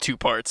in 2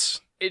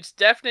 parts. It's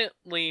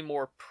definitely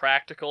more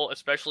practical,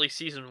 especially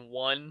season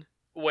 1,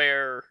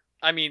 where,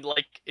 I mean,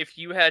 like, if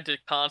you had to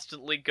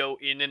constantly go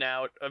in and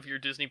out of your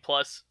Disney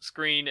Plus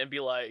screen and be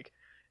like,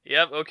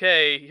 yep,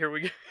 okay, here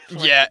we go.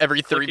 Like, yeah,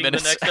 every 3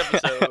 minutes. The next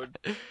episode.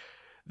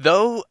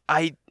 Though,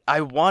 I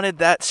wanted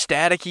that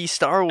staticky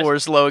Star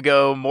Wars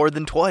logo more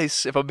than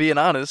twice, if I'm being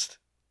honest.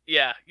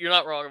 Yeah, you're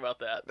not wrong about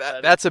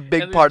that. That's a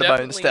big part of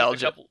my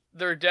nostalgia.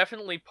 There are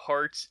definitely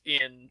parts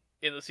in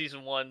the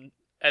season 1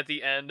 at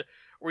the end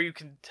where you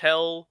can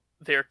tell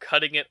they're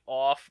cutting it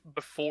off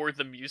before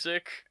the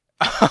music.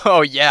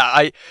 Oh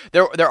yeah,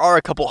 there are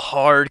a couple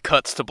hard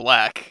cuts to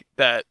black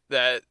that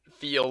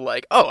feel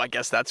like, oh, I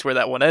guess that's where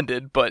that one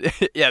ended, but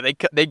yeah,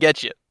 they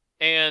get you.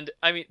 And,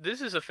 I mean, this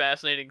is a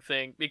fascinating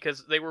thing,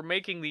 because they were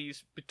making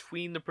these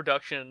between the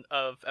production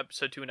of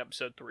Episode 2 and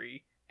Episode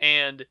 3,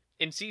 and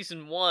in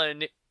Season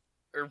 1,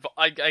 or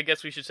I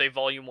guess we should say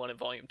Volume 1 and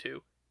Volume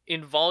 2,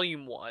 in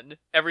Volume 1,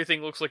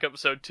 everything looks like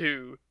Episode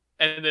 2,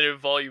 and then in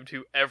Volume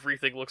 2,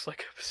 everything looks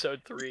like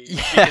Episode 3,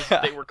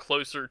 because they were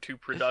closer to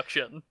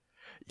production.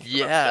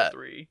 Yeah, Episode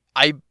 3.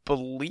 I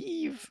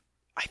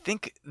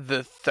think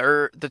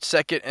the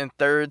second and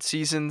third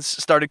seasons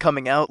started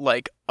coming out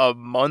like a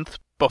month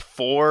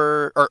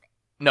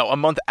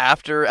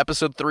after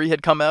Episode 3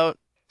 had come out.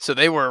 So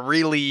they were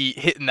really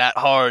hitting that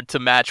hard to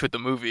match with the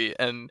movie,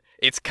 and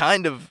it's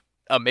kind of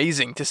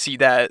amazing to see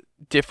that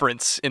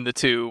difference in the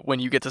two when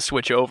you get to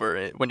switch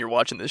over when you're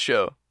watching this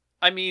show.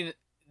 I mean,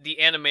 the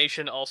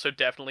animation also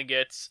definitely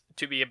gets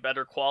to be a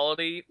better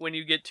quality when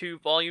you get to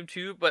Volume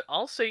 2, but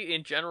I'll say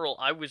in general,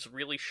 I was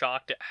really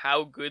shocked at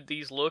how good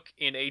these look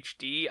in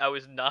HD. I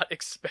was not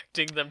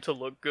expecting them to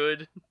look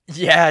good.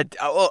 Yeah,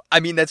 well,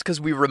 I mean, that's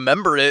because we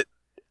remember it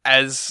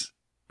as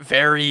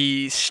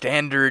very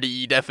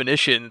standard-y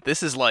definition.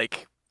 This is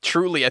like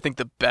truly, I think,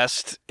 the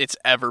best it's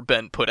ever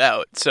been put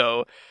out.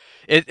 So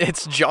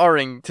it's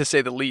jarring, to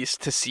say the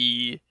least, to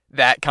see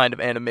that kind of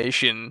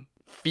animation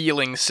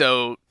feeling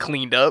so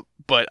cleaned up,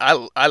 but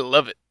I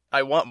love it.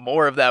 I want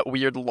more of that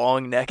weird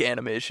long neck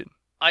animation.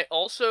 I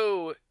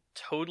also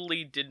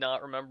totally did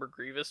not remember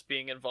Grievous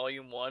being in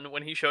Volume 1.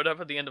 When he showed up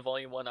at the end of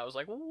Volume 1, I was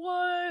like,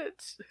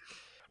 what?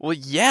 Well,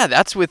 yeah,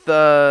 that's with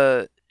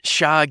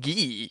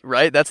Shaggy,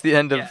 right? That's the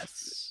end of.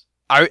 Yes.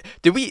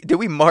 Did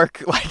we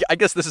mark like I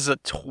guess this is a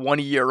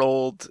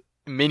 20-year-old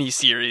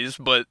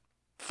miniseries, but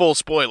full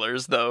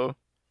spoilers though.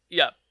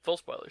 Yeah, full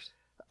spoilers.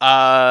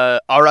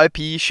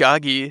 R.I.P.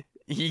 Shaggy.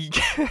 He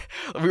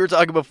we were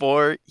talking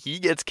before, he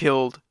gets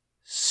killed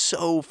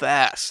so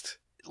fast.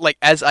 Like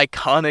as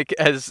iconic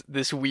as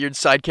this weird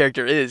side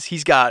character is,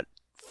 he's got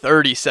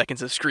 30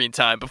 seconds of screen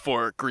time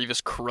before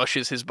Grievous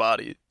crushes his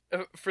body.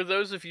 For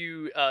those of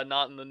you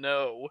not in the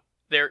know,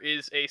 there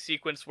is a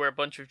sequence where a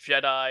bunch of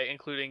Jedi,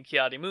 including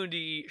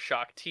Ki-Adi-Mundi,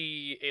 Shaak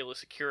Ti,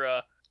 Aayla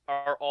Secura,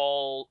 are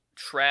all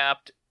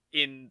trapped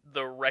in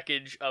the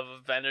wreckage of a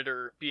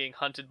Venator being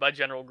hunted by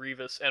General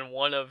Grievous, and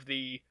one of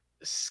the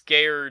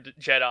scared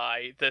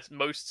Jedi, the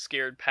most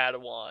scared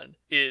Padawan,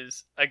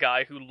 is a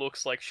guy who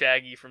looks like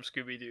Shaggy from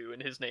Scooby-Doo,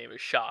 and his name is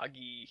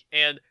Shaggy.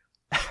 And,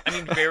 I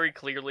mean, very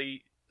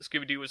clearly,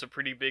 Scooby-Doo was a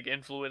pretty big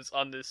influence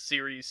on this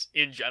series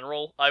in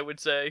general, I would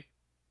say.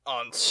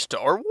 On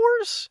Star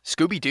Wars?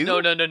 Scooby-Doo? No.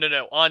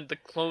 On the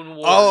Clone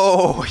Wars.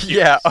 Oh, series.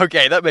 yeah.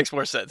 Okay, that makes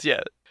more sense.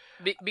 Yeah.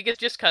 Because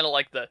just kind of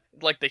like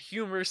the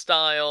humor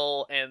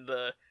style and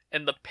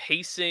the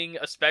pacing,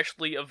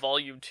 especially of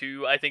Volume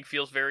 2, I think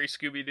feels very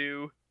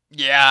Scooby-Doo.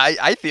 Yeah,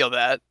 I feel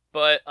that.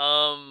 But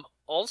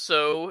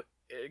also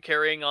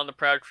carrying on the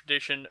proud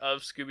tradition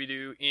of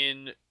Scooby-Doo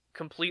in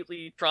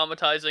completely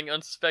traumatizing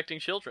unsuspecting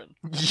children.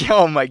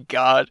 Oh my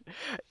god.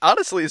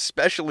 Honestly,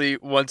 especially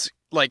once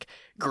like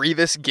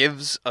Grievous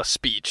gives a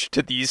speech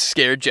to these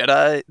scared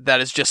Jedi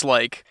that is just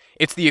like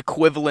it's the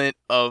equivalent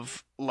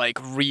of like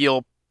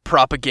real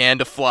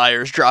propaganda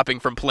flyers dropping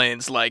from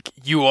planes like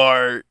you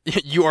are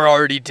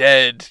already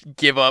dead,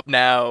 give up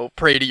now,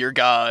 pray to your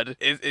god.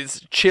 It's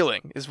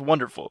chilling. It's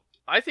wonderful.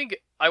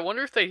 I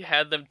wonder if they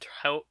had them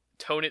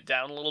tone it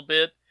down a little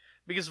bit,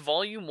 because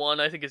Volume 1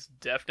 I think is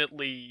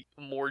definitely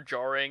more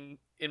jarring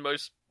in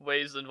most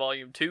ways than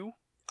Volume 2.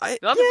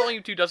 Not that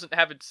Volume 2 doesn't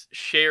have its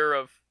share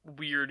of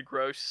weird,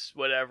 gross,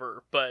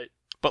 whatever, but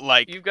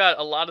like you've got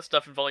a lot of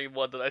stuff in Volume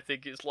 1 that I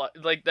think is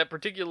like that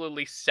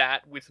particularly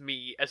sat with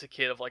me as a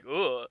kid of like,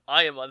 ugh,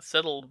 I am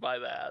unsettled by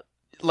that.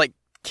 Like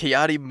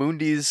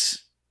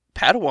Ki-Adi-Mundi's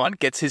Padawan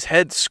gets his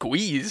head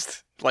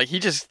squeezed. Like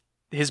his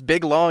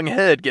big long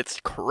head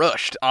gets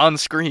crushed on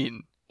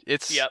screen.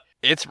 It's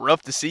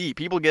rough to see.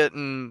 People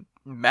getting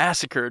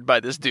massacred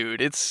by this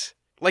dude. It's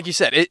like you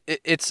said,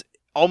 it's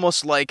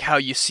almost like how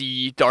you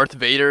see Darth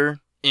Vader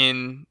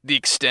in the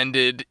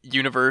extended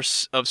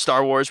universe of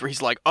Star Wars, where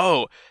he's like,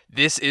 oh,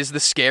 this is the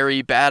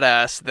scary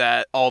badass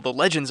that all the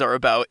legends are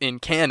about in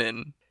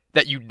canon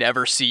that you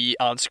never see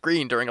on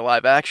screen during a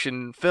live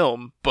action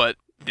film, but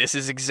this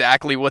is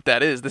exactly what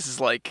that is. This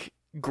is like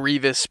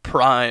Grievous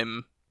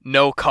Prime,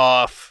 no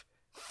cough,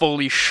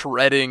 fully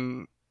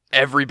shredding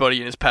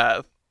everybody in his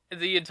path.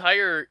 The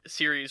entire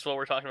series, while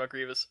we're talking about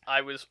Grievous,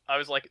 I was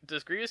like,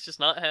 does Grievous just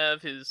not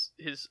have his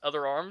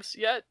other arms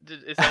yet?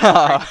 Is that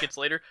something he gets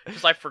later?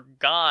 Because I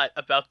forgot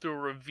about the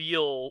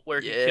reveal where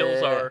he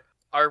kills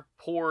our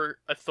poor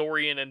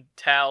Ithorian and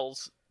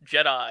Tal's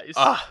Jedis.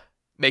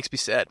 Makes me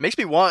sad. Makes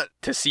me want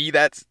to see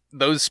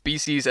those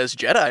species as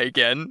Jedi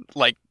again.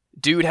 Like,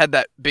 dude had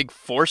that big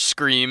Force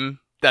scream.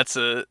 That's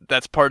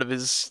part of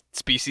his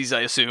species,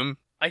 I assume.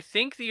 I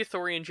think the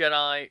Ithorian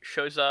Jedi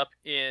shows up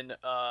in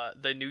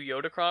the New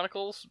Yoda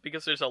Chronicles,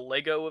 because there's a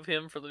Lego of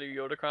him for the New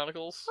Yoda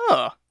Chronicles.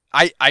 Huh.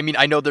 I mean,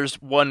 I know there's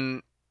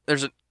an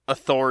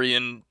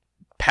Ithorian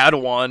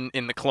Padawan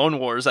in the Clone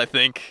Wars, I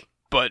think,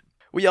 but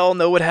we all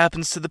know what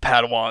happens to the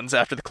Padawans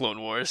after the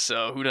Clone Wars,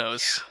 so who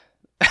knows?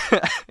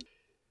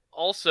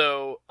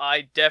 Also,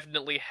 I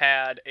definitely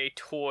had a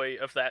toy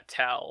of that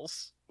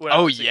Tal's.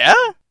 Oh, yeah?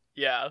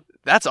 Yeah.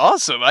 That's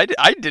awesome. I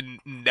didn't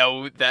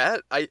know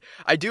that.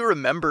 I do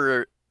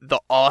remember the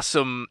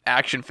awesome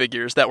action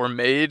figures that were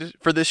made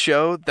for this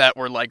show that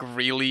were like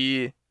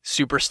really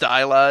super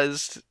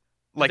stylized,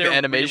 like the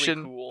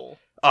animation. Really cool.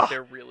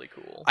 They're really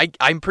cool.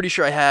 I'm pretty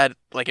sure I had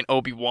like an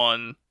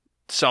Obi-Wan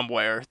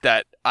somewhere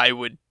that I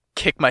would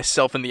kick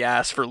myself in the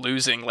ass for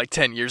losing like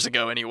 10 years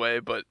ago anyway,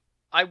 but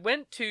I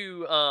went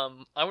to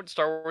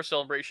Star Wars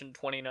Celebration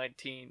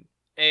 2019,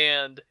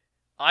 and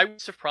I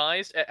was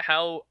surprised at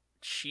how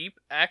cheap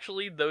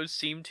actually those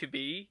seem to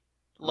be.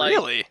 Like,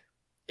 really?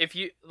 If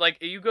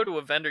you go to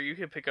a vendor, you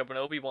can pick up an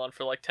Obi-Wan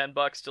for like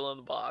 $10 still in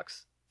the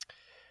box.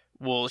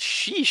 Well,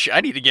 sheesh,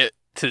 I need to get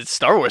to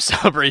Star Wars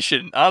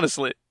Celebration,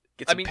 honestly.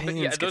 Get some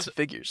pins, get some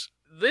figures.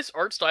 This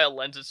art style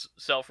lends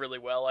itself really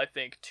well, I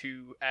think,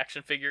 to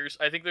action figures.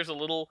 I think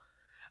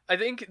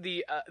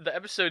the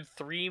episode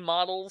 3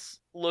 models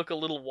look a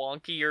little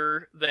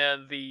wonkier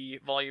than the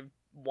volume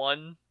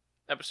 1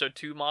 episode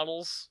 2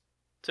 models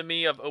to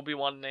me of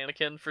Obi-Wan and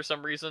Anakin for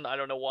some reason. I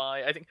don't know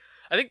why. I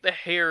think the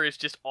hair is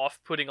just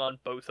off-putting on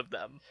both of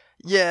them.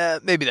 Yeah,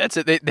 maybe that's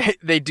it.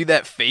 They do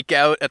that fake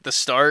out at the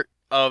start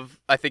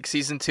of, I think,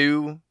 season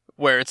 2,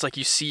 where it's like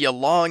you see a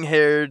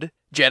long-haired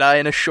Jedi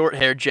and a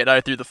short-haired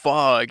Jedi through the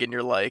fog, and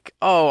you're like,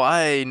 oh,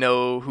 I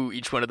know who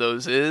each one of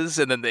those is,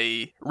 and then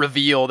they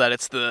reveal that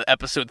it's the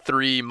episode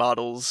 3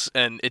 models,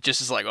 and it just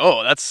is like,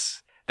 oh,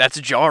 that's That's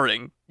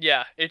jarring.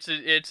 Yeah, it's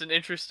an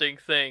interesting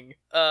thing.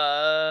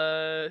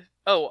 Real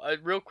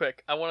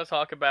quick, I want to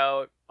talk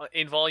about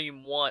in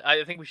Volume 1.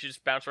 I think we should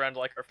just bounce around to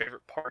like our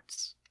favorite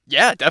parts.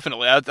 Yeah,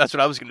 definitely. That's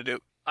what I was gonna do.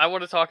 I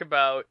want to talk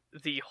about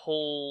the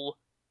whole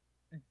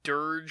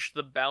Dirge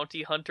the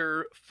bounty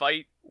hunter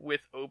fight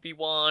with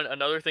Obi-Wan.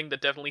 Another thing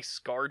that definitely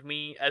scarred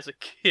me as a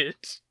kid.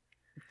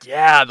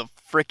 Yeah, the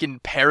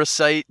freaking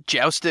parasite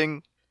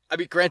jousting. I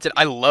mean, granted,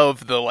 I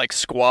love the like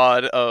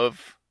squad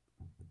of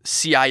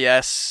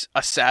CIS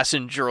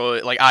assassin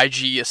droid, like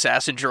IG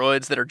assassin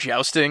droids that are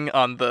jousting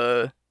on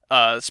the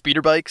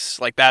speeder bikes.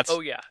 Like that's Oh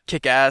yeah.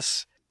 kick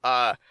ass.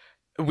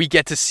 We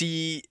get to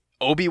see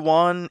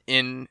Obi-Wan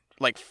in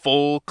like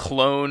full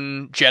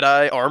clone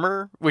Jedi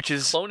armor, which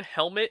is Clone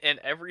helmet and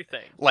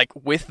everything. like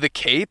with the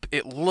cape.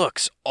 It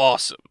looks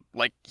awesome.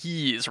 Like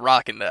he is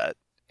rocking that.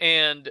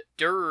 And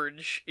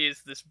Dirge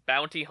is this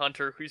bounty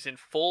hunter who's in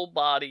full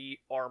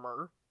body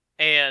armor,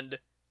 and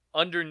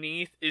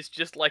underneath is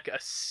just like a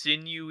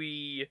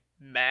sinewy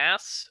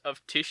mass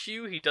of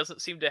tissue. He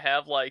doesn't seem to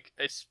have like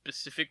a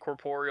specific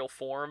corporeal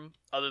form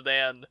other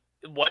than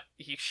what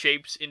he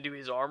shapes into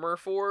his armor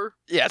for.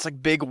 Yeah, it's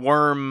like big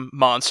worm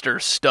monster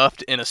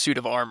stuffed in a suit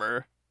of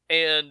armor.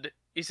 And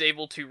is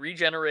able to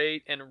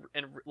regenerate and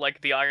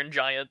like the Iron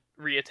Giant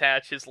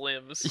reattach his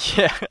limbs.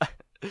 Yeah.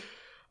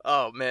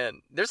 Oh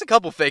man, there's a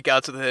couple fake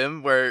outs with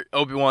him where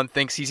Obi-Wan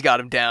thinks he's got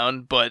him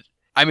down, but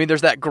I mean,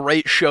 there's that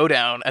great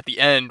showdown at the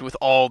end with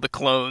all the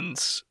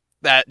clones.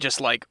 That just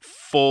like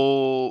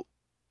full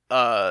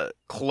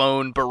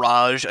clone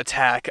barrage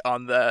attack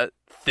on that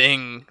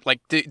thing. Like,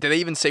 do they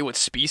even say what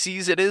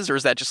species it is, or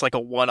is that just like a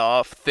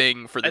one-off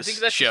thing for this I think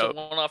that's show? just a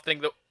one-off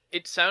thing. Though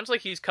it sounds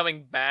like he's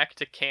coming back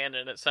to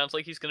canon. It sounds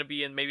like he's going to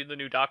be in maybe the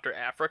new Dr.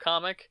 Aphra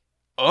comic.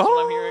 That's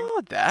what I'm hearing.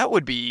 That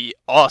would be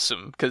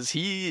awesome, because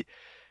he,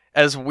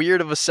 as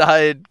weird of a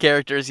side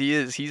character as he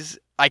is, he's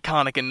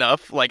iconic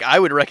enough. Like, I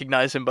would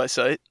recognize him by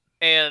sight.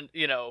 And,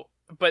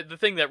 but the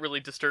thing that really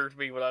disturbed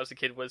me when I was a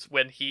kid was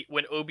when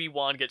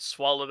Obi-Wan gets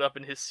swallowed up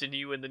in his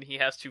sinew and then he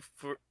has to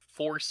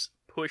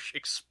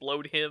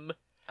explode him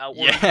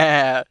outward.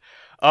 Yeah.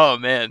 Oh,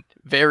 man.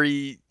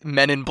 Very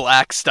Men in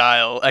Black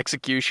style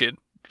execution.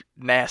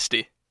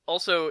 Nasty.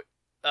 Also,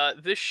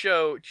 this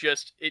show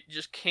just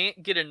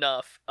can't get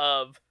enough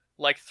of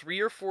like 3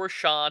 or 4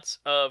 shots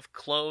of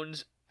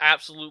clones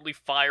absolutely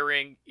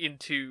firing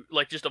into,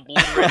 like, just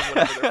obliterating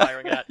whatever they're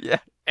firing at. Yeah.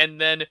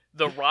 And then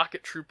the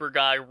rocket trooper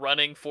guy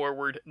running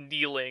forward,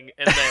 kneeling,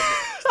 and then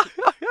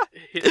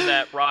hitting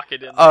that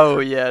rocket in there. Oh,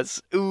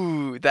 yes.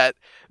 Ooh, that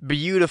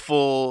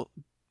beautiful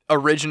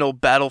original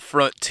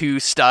Battlefront 2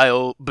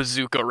 style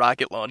bazooka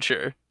rocket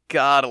launcher.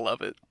 Gotta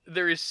love it.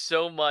 There is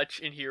so much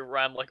in here where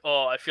I'm like,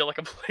 oh, I feel like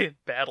I'm playing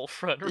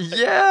Battlefront right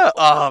Yeah.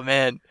 now. Oh,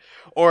 man.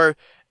 Or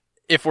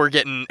if we're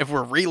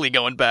really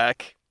going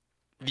back,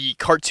 the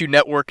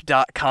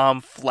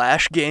CartoonNetwork.com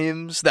Flash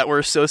games that were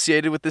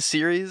associated with the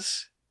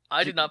series.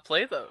 I did not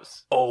play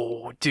those.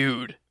 Oh,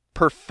 dude.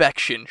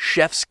 Perfection.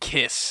 Chef's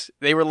kiss.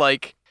 They were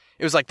like,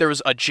 it was like there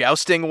was a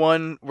jousting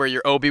one where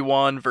you're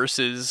Obi-Wan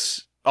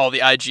versus all the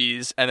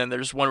IGs, and then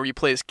there's one where you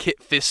play as Kit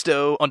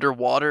Fisto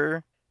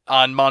underwater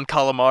on Mon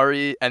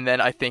Calamari, and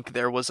then I think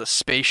there was a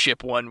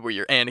spaceship one where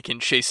you're Anakin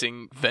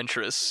chasing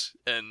Ventress,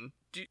 and...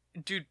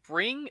 Dude,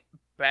 bring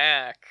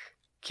back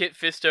Kit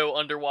Fisto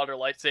underwater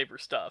lightsaber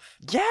stuff.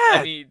 Yeah!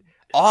 I mean...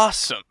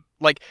 Awesome!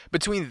 Like,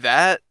 between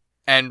that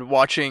and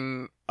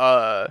watching,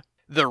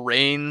 the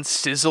rain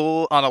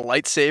sizzle on a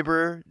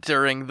lightsaber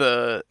during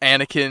the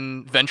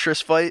Anakin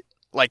Ventress fight,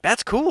 like,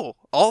 that's cool.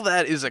 All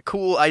that is a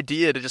cool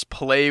idea to just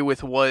play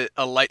with what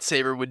a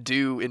lightsaber would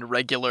do in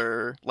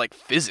regular, like,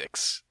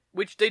 physics.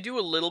 Which they do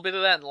a little bit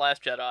of that in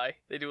Last Jedi.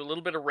 They do a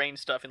little bit of rain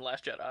stuff in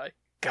Last Jedi.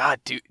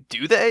 God, do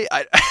they?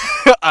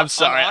 I'm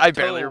sorry, I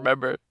barely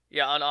remember.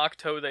 Yeah, on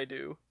Octo they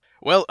do.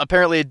 Well,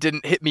 apparently it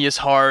didn't hit me as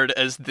hard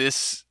as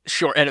this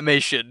short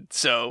animation,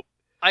 so...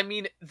 I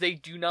mean, they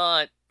do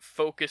not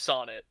focus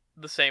on it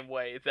the same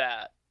way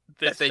that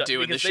this they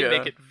do in the show. Because they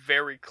make it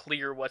very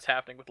clear what's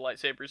happening with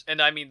lightsabers.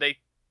 And I mean, they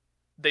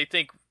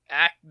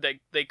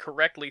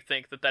correctly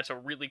think that that's a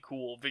really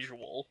cool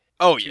visual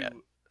to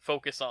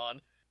focus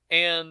on.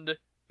 And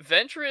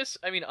Ventress,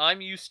 I mean, I'm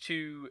used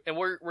to, and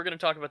we're going to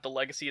talk about the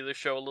legacy of the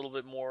show a little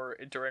bit more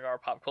during our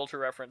pop culture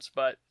reference,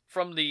 but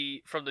from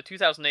the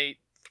 2008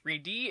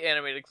 3D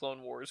animated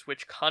Clone Wars,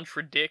 which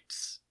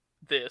contradicts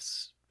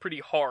this pretty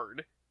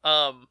hard,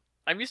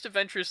 I'm used to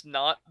Ventress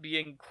not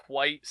being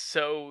quite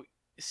so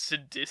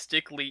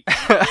sadistically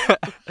evil.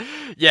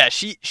 Yeah,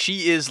 she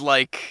is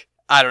like,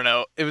 I don't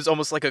know, it was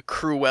almost like a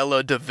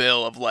Cruella de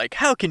Vil of like,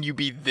 how can you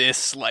be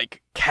this,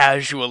 like,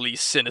 casually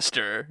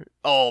sinister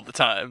all the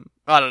time?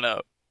 I don't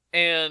know.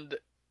 And,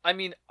 I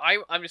mean,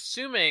 I'm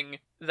assuming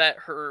that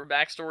her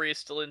backstory is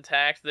still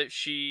intact, that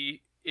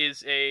she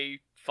is a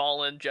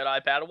fallen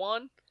Jedi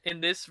Padawan in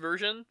this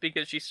version,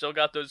 because she's still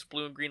got those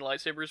blue and green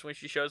lightsabers when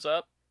she shows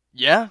up.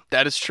 Yeah,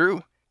 that is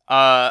true.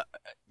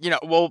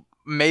 We'll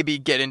maybe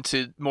get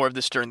into more of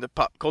this during the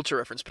pop culture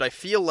reference, but I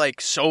feel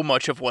like so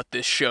much of what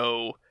this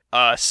show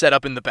set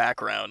up in the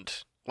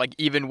background, like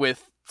even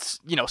with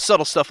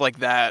subtle stuff like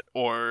that,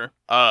 or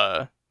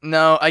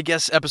no, I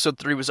guess episode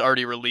 3 was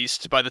already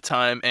released by the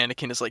time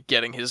Anakin is like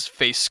getting his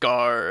face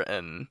scar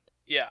and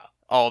Yeah.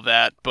 all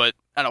that. But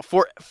I don't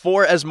know,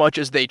 for as much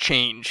as they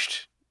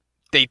changed,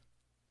 they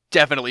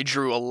definitely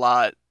drew a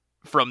lot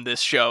from this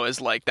show as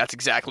like that's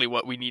exactly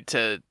what we need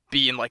to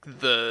be in like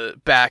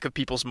the back of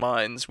people's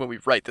minds when we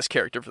write this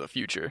character for the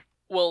future.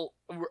 Well,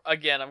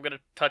 again, I'm going to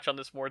touch on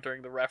this more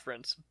during the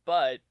reference,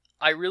 but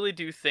I really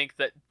do think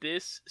that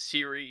this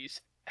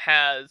series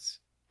has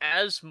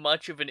as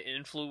much of an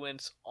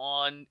influence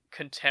on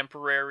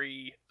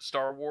contemporary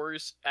Star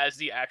Wars as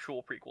the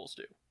actual prequels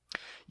do.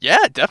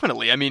 Yeah,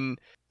 definitely. I mean,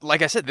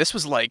 like I said, this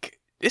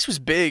was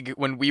big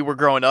when we were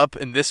growing up,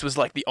 and this was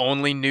like the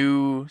only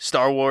new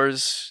Star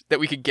Wars that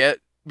we could get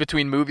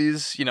between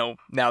movies.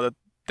 Now that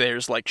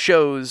there's like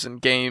shows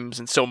and games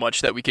and so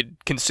much that we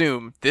could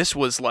consume, this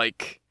was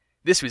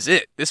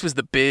it. This was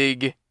the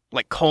big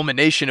like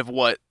culmination of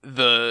what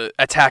the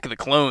Attack of the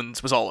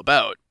Clones was all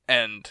about.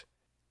 And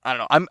I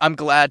don't know, I'm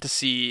glad to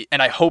see,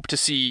 and I hope to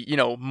see,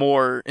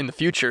 more in the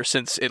future,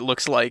 since it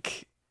looks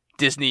like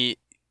Disney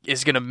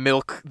is going to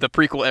milk the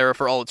prequel era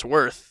for all it's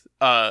worth.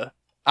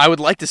 I would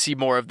like to see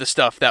more of the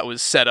stuff that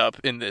was set up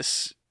in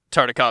this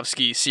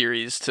Tartakovsky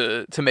series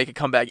to make a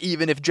comeback,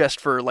 even if just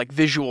for like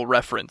visual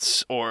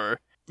reference or,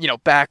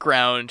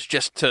 background,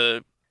 just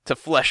to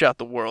flesh out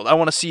the world. I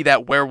want to see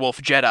that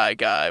werewolf Jedi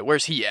guy.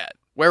 Where's he at?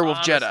 Werewolf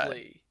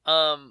Honestly,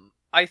 Jedi.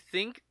 I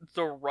think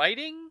the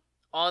writing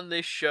on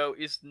this show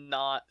is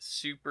not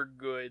super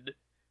good,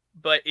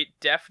 but it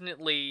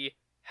definitely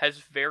has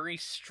very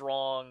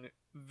strong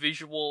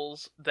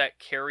visuals that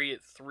carry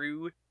it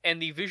through,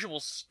 and the visual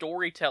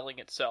storytelling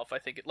itself, I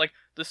think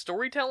the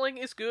storytelling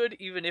is good,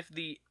 even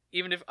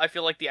if I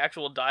feel like the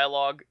actual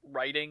dialogue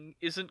writing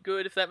isn't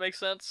good, if that makes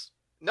sense.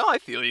 No, I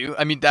feel you.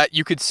 I mean, that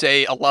you could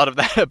say a lot of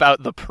that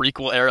about the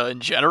prequel era in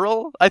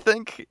general, I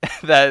think,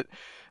 that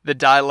the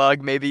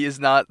dialogue maybe is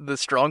not the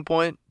strong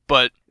point,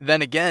 but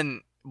then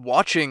again,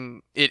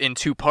 watching it in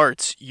 2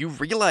 parts, you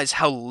realize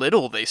how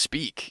little they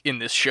speak in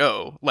this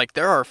show. Like,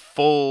 there are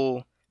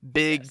full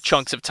big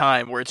chunks of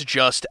time where it's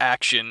just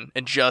action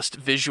and just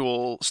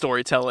visual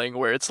storytelling,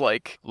 where it's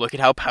like, look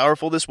at how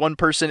powerful this one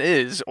person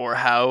is, or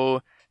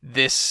how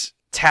this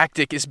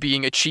tactic is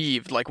being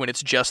achieved, like when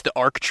it's just the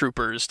ARC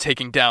troopers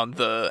taking down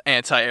the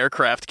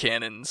anti-aircraft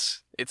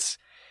cannons. It's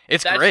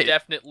great.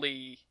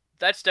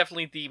 That's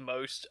definitely the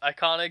most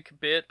iconic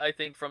bit, I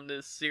think, from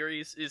this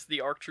series, is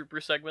the ARC trooper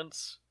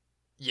segments.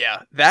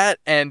 Yeah, that,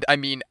 and I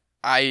mean,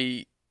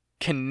 I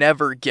can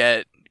never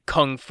get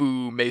Kung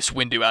Fu Mace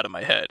Windu out of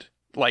my head.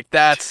 Like,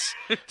 that's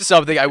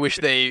something I wish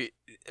they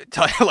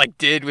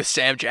did with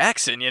Sam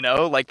Jackson,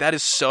 Like, that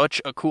is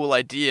such a cool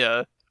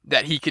idea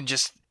that he can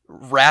just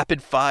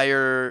rapid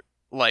fire,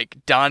 like,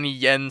 Donnie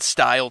Yen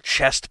style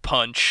chest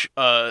punch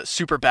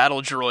super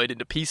battle droid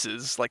into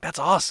pieces. Like, that's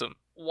awesome.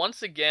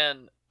 Once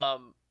again,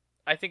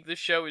 I think this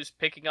show is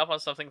picking up on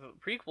something that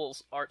the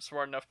prequels aren't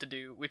smart enough to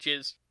do, which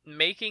is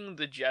making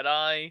the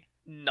Jedi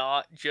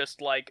not just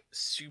like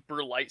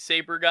super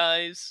lightsaber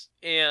guys,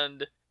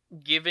 and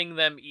giving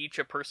them each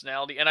a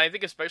personality. And I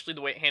think especially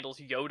the way it handles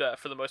Yoda,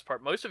 for the most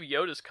part. Most of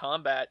Yoda's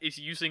combat is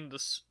using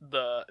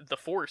the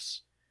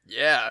Force,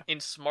 in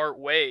smart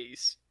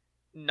ways,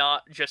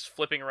 not just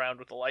flipping around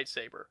with the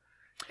lightsaber.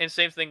 And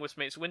same thing with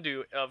Mace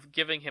Windu, of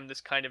giving him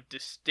this kind of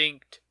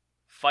distinct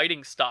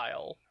fighting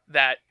style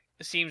that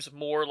seems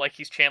more like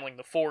he's channeling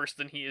the Force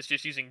than he is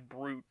just using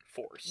brute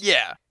force.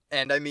 Yeah,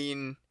 and I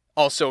mean,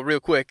 also real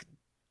quick,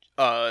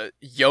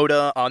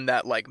 Yoda on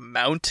that like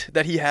mount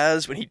that he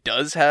has when he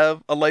does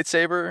have a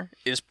lightsaber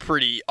is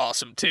pretty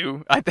awesome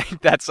too. I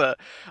think that's a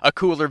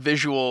cooler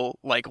visual,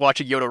 like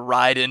watching Yoda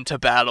ride into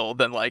battle,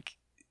 than like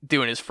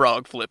doing his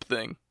frog flip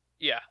thing.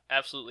 Yeah,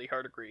 absolutely,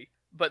 hard agree.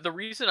 But the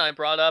reason I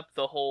brought up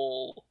the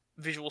whole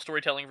visual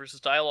storytelling versus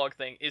dialogue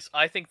thing is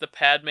I think the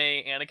Padme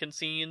Anakin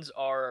scenes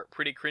are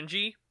pretty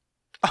cringy.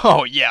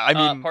 Oh yeah, I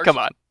mean, come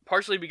on.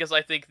 Partially because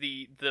I think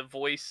the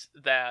voice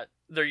that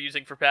they're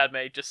using for Padme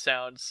just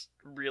sounds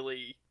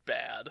really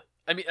bad.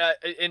 I mean,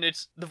 and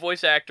it's the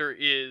voice actor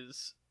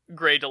is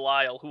Grey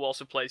Delisle, who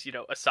also plays,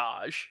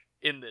 Asajj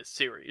in this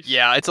series.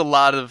 Yeah, it's a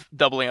lot of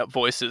doubling up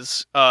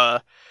voices. I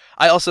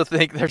also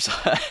think there's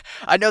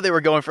I know they were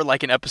going for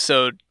like an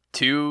episode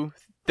 2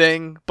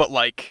 thing, but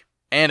like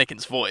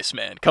Anakin's voice,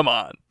 man, come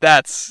on.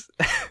 That's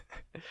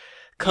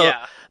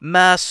yeah.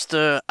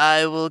 Master,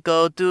 I will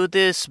go do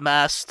this,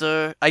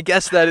 Master. I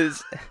guess that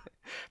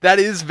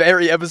is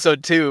very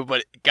episode 2,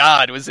 but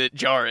God, was it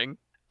jarring.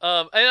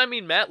 And I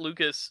mean, Matt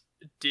Lucas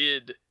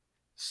did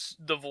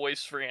the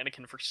voice for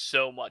Anakin for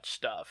so much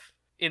stuff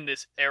in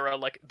this era,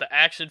 like the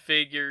action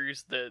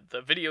figures, the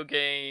video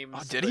games.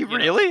 Oh, did he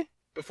really?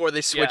 Before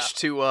they switched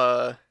to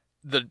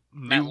the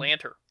Matt new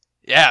Lanter.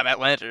 Yeah, Matt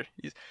Lanter.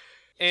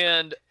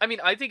 And I mean,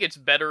 I think it's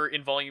better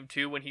in Volume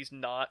 2 when he's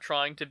not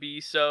trying to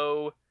be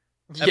so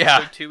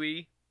episode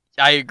 2-y.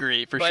 I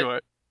agree, for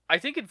sure. I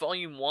think in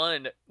Volume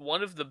 1,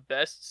 one of the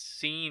best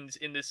scenes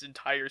in this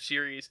entire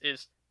series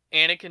is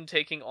Anakin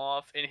taking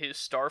off in his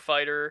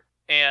starfighter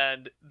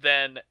and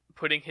then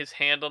putting his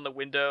hand on the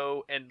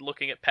window and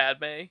looking at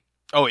Padme.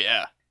 Oh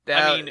yeah,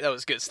 I mean, that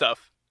was good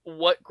stuff.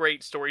 What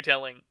great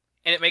storytelling.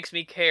 And it makes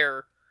me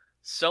care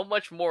so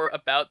much more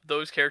about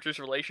those characters'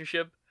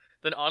 relationship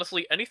than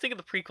honestly anything in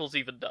the prequels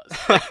even does.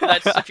 Like,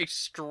 that's such a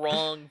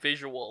strong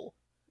visual.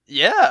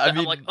 Yeah, I mean,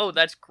 I'm like, oh,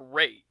 that's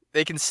great.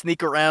 They can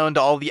sneak around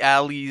all the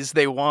alleys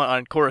they want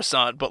on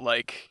Coruscant, but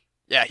like,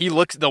 yeah,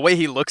 the way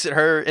he looks at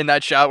her in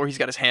that shot where he's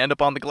got his hand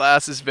up on the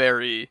glass is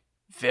very,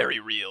 very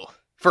real.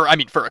 For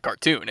a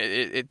cartoon,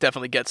 it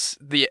definitely gets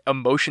the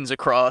emotions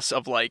across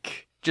of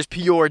like just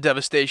pure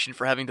devastation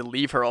for having to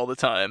leave her all the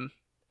time.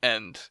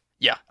 And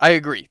yeah, I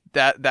agree.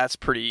 That's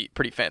pretty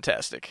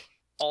fantastic.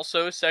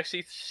 Also,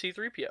 sexy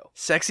C-3PO.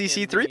 Sexy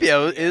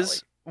C-3PO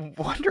is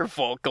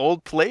wonderful.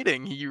 Gold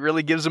plating. He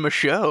really gives him a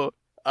show.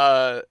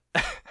 I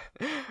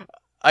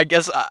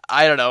guess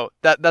I don't know.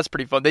 That's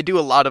pretty fun. They do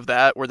a lot of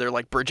that where they're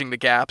like bridging the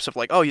gaps of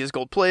like, oh, he has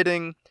gold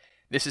plating.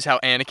 This is how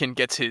Anakin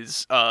gets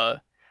his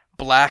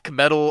black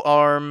metal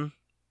arm.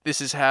 This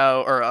is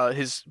how, or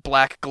his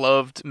black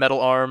gloved metal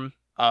arm.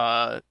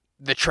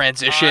 The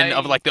transition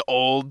of like the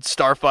old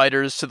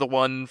starfighters to the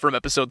one from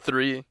episode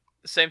 3.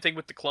 Same thing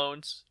with the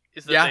clones.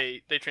 Is that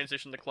they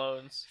transition the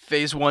clones.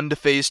 Phase 1 to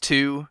Phase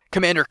 2.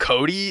 Commander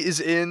Cody is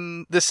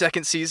in the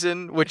second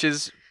season, which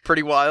is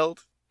pretty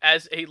wild.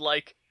 As a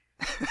like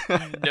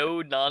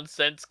no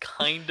nonsense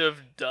kind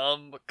of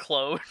dumb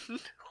clone.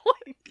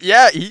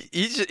 Yeah, he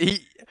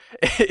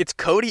it's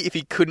Cody if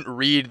he couldn't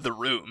read the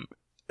room,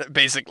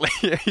 basically.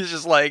 He's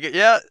just like,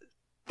 yeah,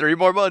 3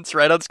 more months,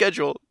 right on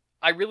schedule.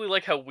 I really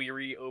like how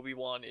weary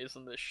Obi-Wan is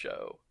in this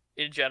show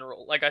in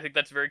general. Like, I think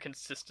that's very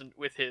consistent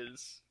with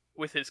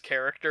his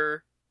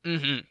character.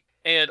 Mm-hmm.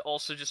 And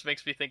also just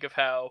makes me think of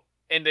how,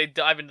 and they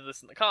dive into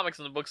this in the comics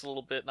and the books a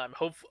little bit, and I'm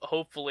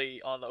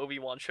hopefully on the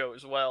Obi-Wan show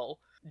as well,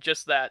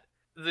 just that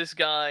this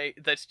guy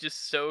that's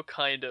just so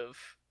kind of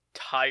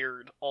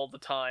tired all the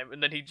time,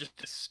 and then he just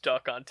is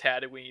stuck on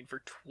Tatooine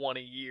for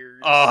 20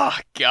 years. Oh,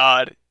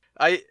 God.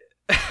 I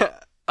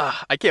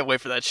can't wait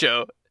for that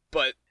show.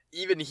 But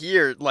even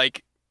here,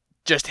 like,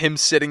 just him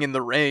sitting in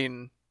the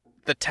rain,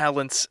 the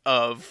talents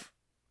of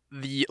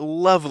the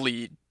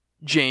lovely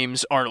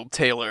James Arnold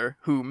Taylor,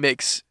 who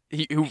makes...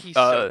 he's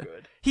so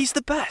good. He's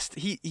the best.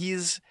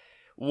 He's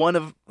one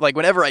of, like,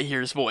 whenever I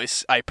hear his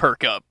voice, I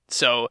perk up.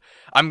 So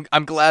I'm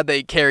glad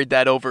they carried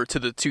that over to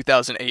the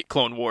 2008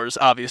 Clone Wars,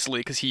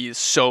 obviously, because he is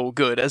so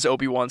good as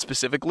Obi-Wan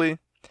specifically.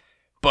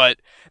 But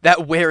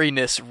that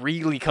wariness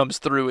really comes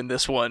through in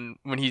this one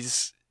when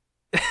he's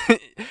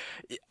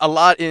a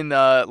lot in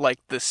like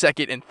the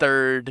second and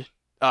third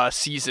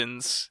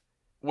seasons,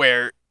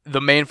 where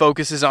the main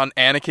focus is on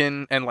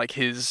Anakin and like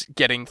his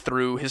getting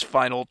through his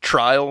final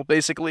trial,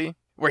 basically,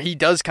 where he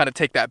does kind of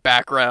take that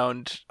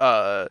background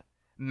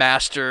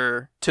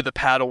master to the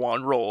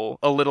Padawan role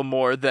a little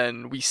more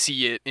than we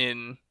see it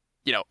in,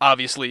 you know,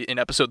 obviously in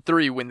episode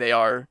 3 when they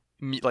are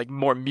like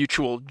more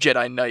mutual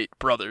Jedi Knight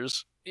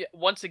brothers. Yeah,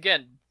 once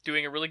again,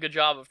 doing a really good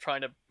job of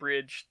trying to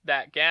bridge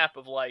that gap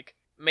of like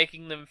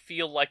making them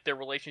feel like their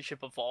relationship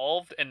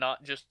evolved and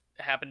not just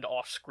happened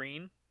off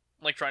screen.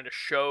 Like trying to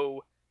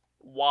show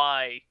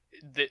why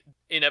that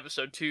in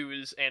episode 2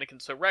 is Anakin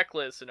so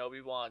reckless and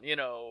Obi-Wan, you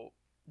know,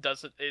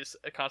 is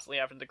constantly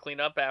having to clean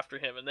up after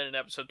him, and then in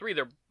episode 3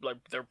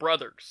 they're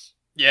brothers.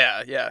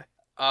 Yeah.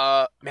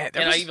 Man,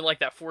 I even like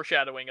that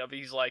foreshadowing of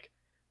he's like,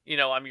 you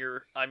know, I'm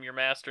your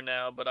master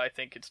now, but I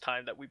think it's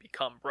time that we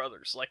become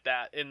brothers, like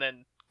that. And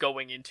then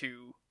going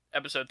into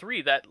episode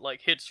 3, that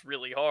like hits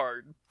really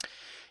hard.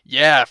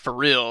 Yeah, for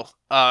real.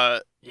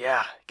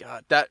 Yeah,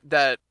 God,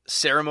 that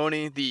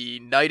ceremony,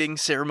 the knighting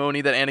ceremony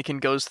that Anakin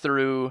goes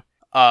through.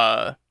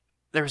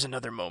 There's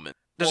another moment.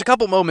 There's a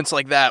couple moments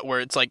like that where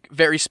it's like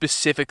very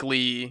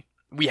specifically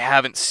we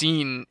haven't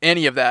seen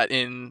any of that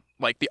in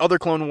like the other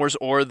Clone Wars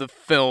or the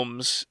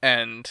films,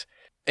 and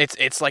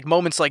it's like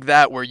moments like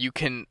that where you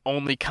can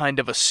only kind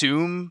of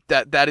assume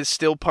that is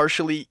still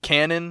partially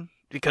canon,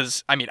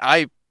 because I mean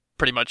I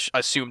pretty much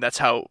assume that's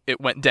how it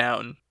went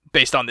down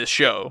based on this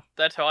show.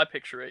 That's how I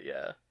picture it,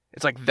 yeah.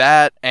 It's like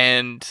that,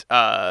 and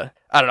I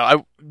don't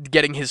know,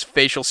 getting his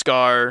facial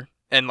scar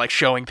and like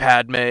showing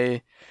Padme.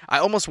 I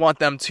almost want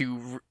them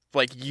to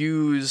like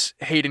use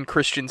Hayden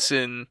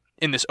Christensen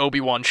in this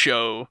Obi-Wan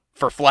show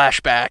for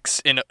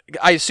flashbacks.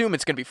 I assume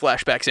it's going to be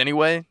flashbacks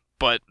anyway,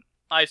 but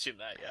I assume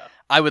that, yeah.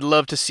 I would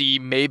love to see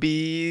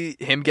maybe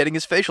him getting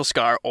his facial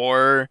scar,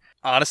 or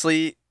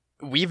honestly,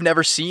 we've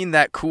never seen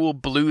that cool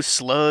blue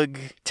slug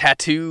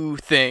tattoo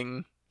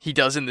thing he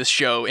does in this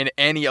show in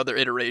any other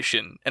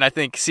iteration, and I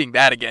think seeing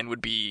that again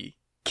would be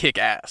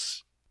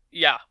kick-ass.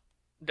 Yeah,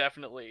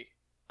 definitely.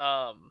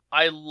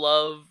 I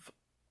love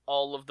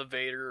all of the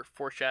Vader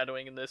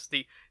foreshadowing in this.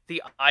 The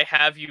I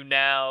have you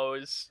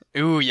nows.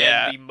 Ooh,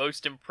 yeah. And the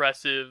most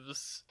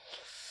impressives.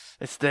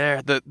 It's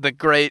there. The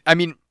great, I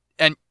mean,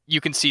 and you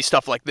can see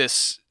stuff like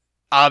this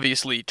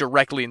obviously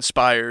directly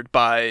inspired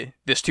by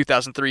this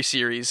 2003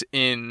 series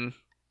in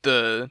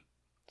the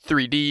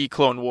 3D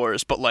Clone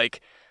Wars, but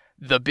like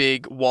the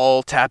big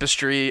wall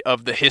tapestry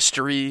of the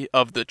history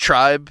of the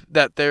tribe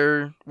that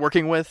they're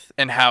working with,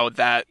 and how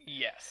that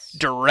Yes.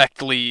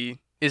 directly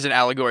is an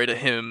allegory to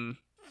him,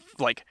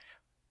 like,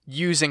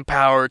 using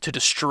power to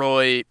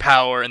destroy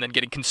power and then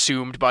getting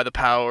consumed by the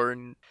power.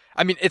 And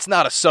I mean, it's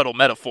not a subtle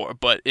metaphor,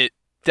 but it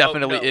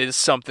definitely no. is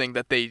something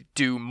that they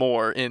do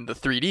more in the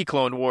 3D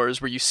Clone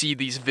Wars, where you see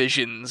these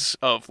visions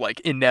of like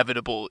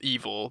inevitable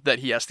evil that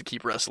he has to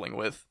keep wrestling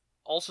with.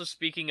 Also,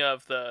 speaking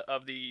of the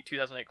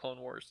 2008 Clone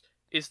Wars,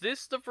 is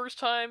this the first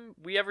time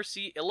we ever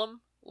see Ilum?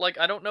 Like,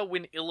 I don't know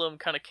when Ilum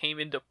kind of came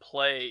into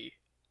play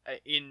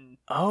in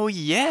Oh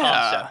yeah.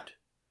 concept.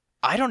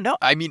 I don't know.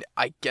 I mean,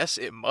 I guess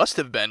it must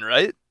have been,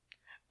 right?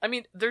 I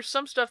mean, there's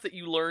some stuff that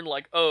you learn,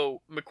 like,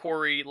 oh,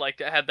 McQuarrie like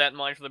had that in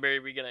mind from the very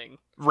beginning.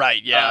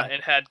 Right, yeah.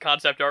 And had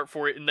concept art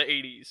for it in the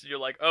 80s. You're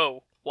like,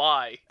 oh,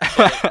 why?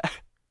 But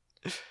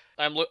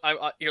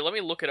here, let me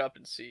look it up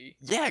and see.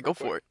 Yeah, go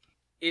for it.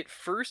 It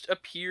first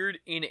appeared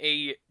in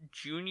a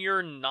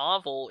junior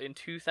novel in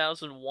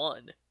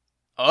 2001.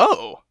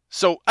 Oh,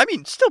 so I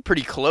mean, still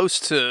pretty close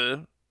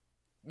to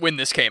when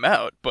this came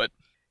out, but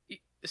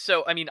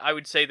So, I mean, I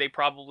would say they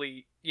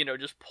probably,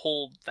 just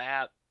pulled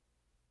that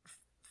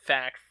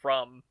fact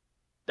from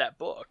that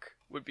book,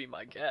 would be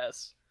my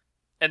guess.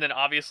 And then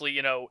obviously,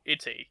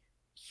 it's a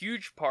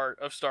huge part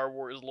of Star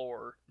Wars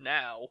lore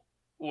now,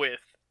 with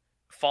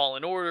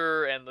Fallen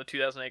Order and the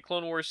 2008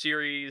 Clone Wars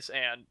series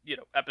and,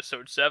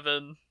 Episode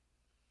 7.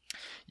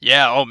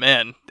 yeah, oh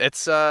man.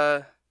 It's,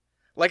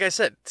 like I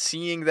said,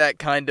 seeing that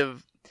kind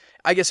of,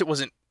 I guess it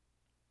wasn't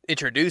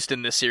introduced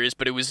in this series,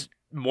 but it was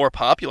more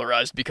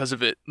popularized because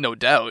of it, no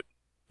doubt.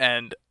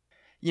 And,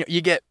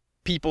 you get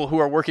people who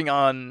are working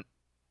on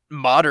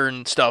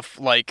modern stuff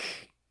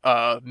like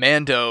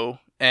Mando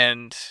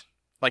and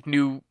like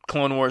new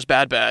Clone Wars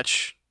Bad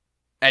Batch,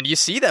 and you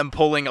see them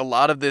pulling a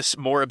lot of this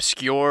more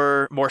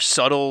obscure, more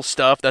subtle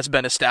stuff that's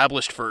been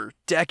established for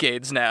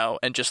decades now,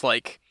 and just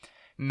like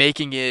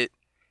making it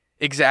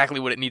exactly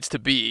what it needs to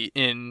be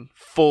in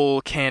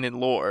full canon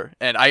lore.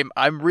 And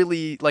I'm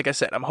really, like I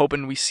said, I'm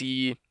hoping we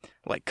see,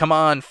 like, come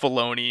on,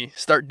 Filoni,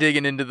 start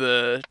digging into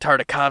the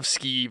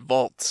Tartakovsky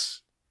vaults.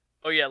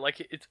 Oh yeah,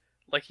 like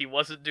he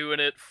wasn't doing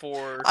it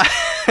for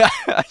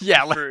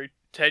yeah, for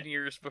 10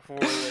 years before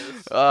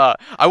this. I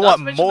Not want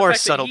to mention the more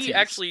fact that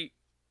subtleties.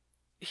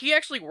 He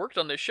actually worked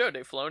on this show.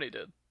 Dave Filoni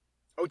did.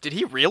 Oh, did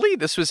he really?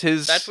 This was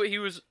his. That's what he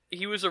was.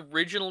 He was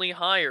originally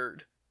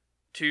hired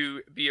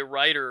to be a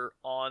writer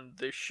on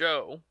this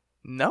show,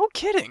 No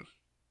kidding.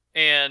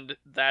 and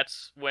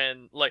that's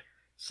when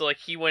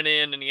he went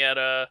in and he had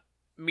a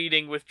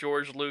meeting with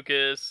George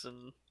Lucas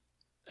and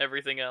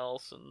everything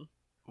else, and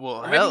Well,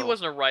 or maybe hell. he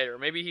wasn't a writer.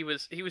 Maybe he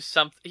was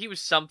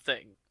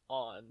something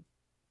on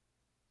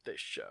this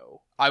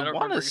show. I don't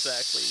want remember to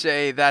exactly.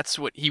 say that's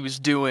what he was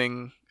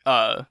doing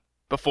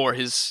before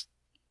his,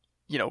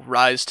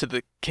 rise to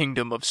the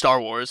kingdom of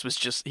Star Wars, was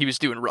just, he was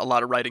doing a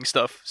lot of writing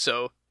stuff,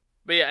 so.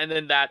 But yeah, and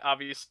then that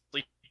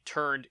obviously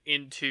turned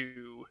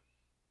into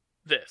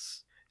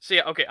this. So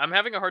yeah, okay, I'm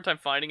having a hard time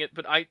finding it,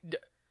 but I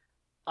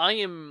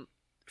am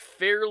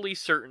fairly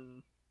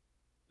certain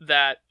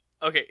that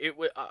okay,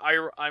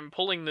 I'm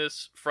pulling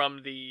this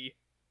from the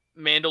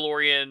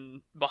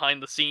Mandalorian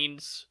behind the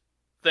scenes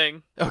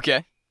thing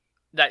Okay.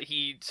 that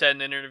he said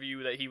in an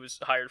interview that he was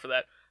hired for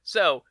that.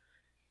 So,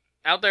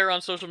 out there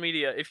on social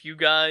media, if you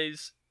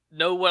guys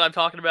know what I'm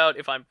talking about,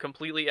 if I'm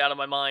completely out of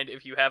my mind,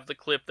 if you have the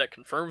clip that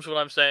confirms what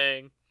I'm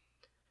saying,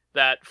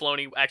 that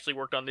Filoni actually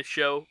worked on this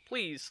show,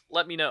 please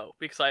let me know,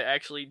 because I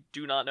actually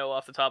do not know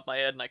off the top of my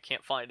head and I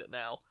can't find it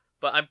now.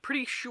 But I'm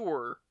pretty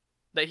sure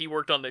that he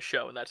worked on this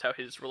show, and that's how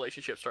his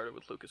relationship started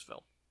with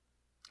Lucasfilm.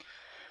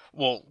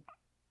 Well,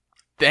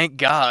 thank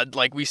God.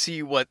 Like, we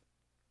see what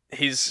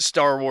his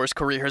Star Wars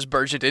career has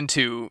burgeoned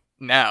into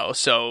now,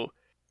 so,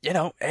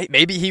 hey,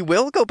 maybe he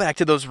will go back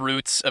to those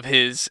roots of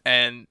his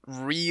and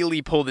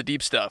really pull the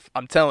deep stuff.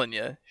 I'm telling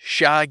you,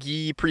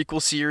 Shaggy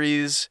prequel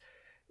series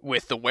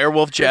with the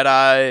Werewolf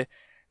Jedi.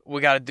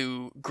 We gotta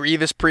do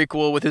Grievous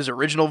prequel with his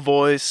original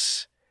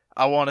voice.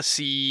 I want to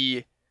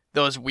see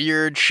those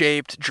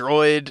weird-shaped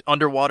droid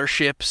underwater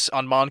ships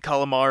on Mon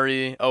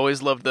Calamari.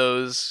 Always loved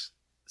those.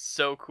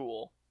 So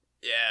cool.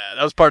 Yeah,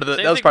 that was part of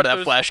Same that thing part of with that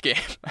those- Flash game.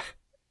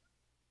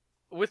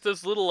 With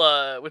those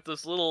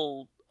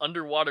little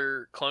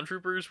underwater clone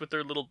troopers with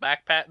their little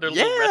backpack, their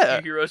little Yeah.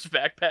 rescue heroes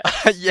backpack.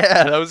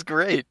 Yeah, that was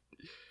great.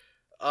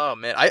 Oh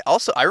man,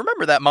 I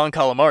remember that Mon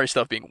Calamari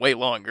stuff being way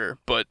longer,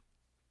 but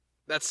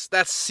that's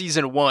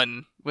season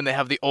 1 when they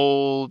have the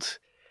old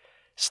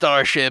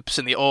starships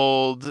and the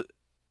old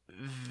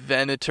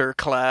Venator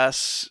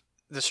class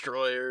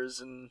destroyers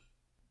and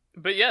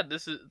But yeah,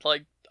 this is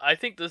I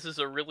think this is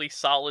a really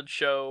solid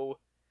show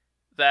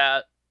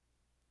that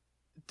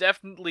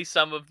definitely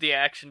some of the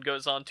action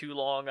goes on too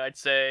long, I'd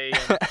say,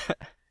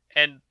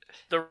 and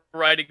the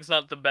writing's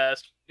not the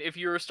best. If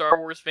you're a Star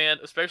Wars fan,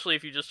 especially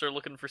if you just are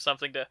looking for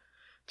something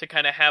to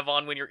kind of have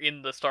on when you're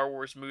in the Star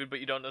Wars mood, but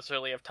you don't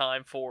necessarily have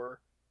time for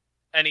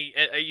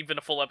even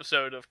a full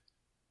episode of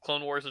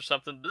Clone Wars or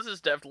something, this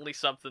is definitely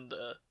something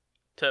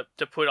to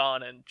put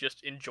on and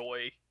just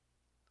enjoy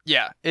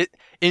Yeah, it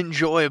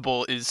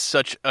enjoyable is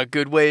such a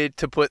good way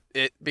to put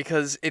it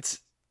because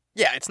it's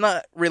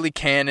not really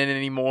canon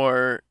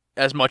anymore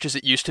as much as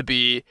it used to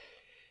be.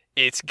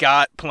 It's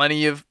got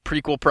plenty of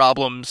prequel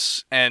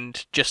problems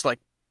and just like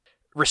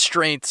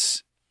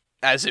restraints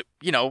as it,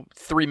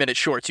 3-minute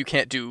shorts. You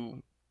can't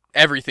do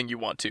everything you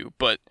want to,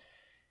 but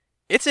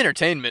it's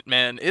entertainment,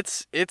 man.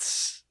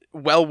 It's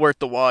well worth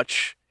the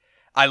watch.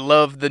 I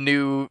love the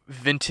new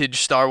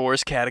vintage Star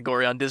Wars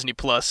category on Disney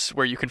Plus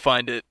where you can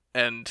find it,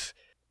 and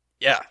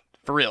yeah,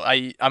 for real.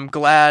 I'm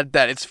glad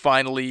that it's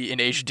finally in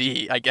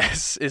HD, I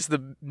guess, is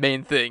the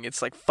main thing.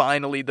 It's like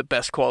finally the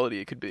best quality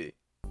it could be.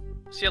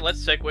 So yeah,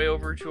 let's segue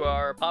over to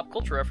our pop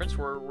culture reference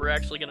where we're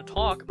actually going to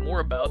talk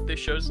more about this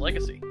show's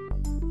legacy.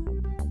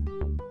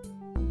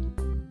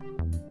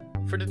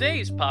 For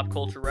today's pop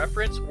culture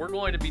reference, we're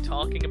going to be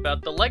talking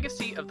about the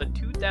legacy of the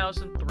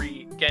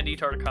 2003 Genndy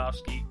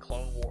Tartakovsky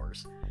Clone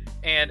Wars,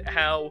 and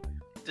how,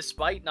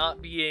 despite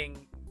not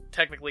being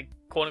technically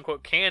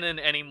quote-unquote canon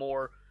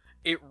anymore,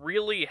 it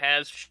really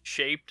has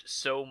shaped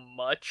so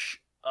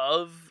much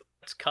of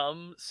what's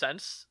come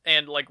since,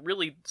 and like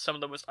really some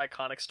of the most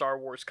iconic Star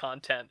Wars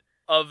content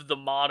of the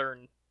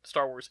modern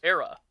Star Wars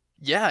era.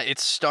 Yeah, it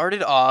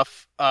started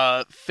off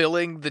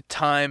filling the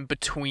time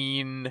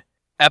between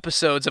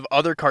episodes of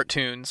other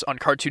cartoons on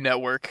Cartoon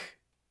Network,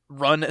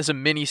 run as a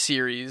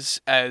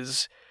mini-series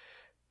as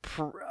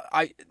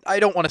I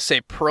don't want to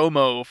say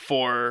promo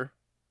for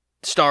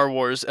Star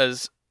Wars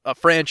as a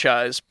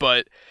franchise,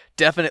 but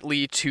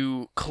definitely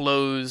to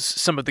close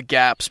some of the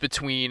gaps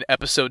between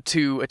Episode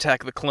 2,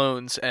 Attack of the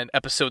Clones, and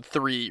Episode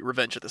 3,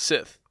 Revenge of the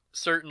Sith.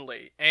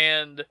 Certainly.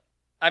 And,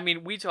 I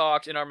mean, we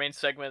talked in our main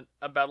segment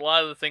about a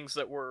lot of the things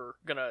that we're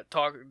going to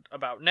talk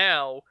about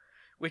now,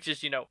 which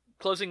is,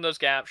 closing those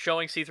gaps,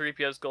 showing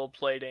C-3PO's gold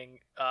plating,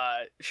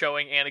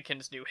 showing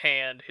Anakin's new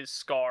hand, his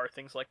scar,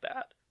 things like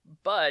that.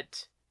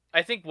 But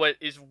I think what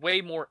is way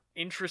more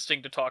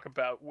interesting to talk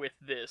about with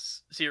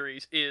this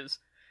series is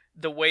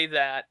the way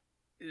that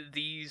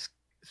these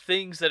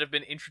things that have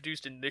been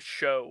introduced in this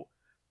show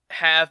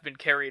have been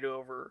carried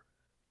over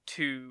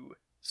to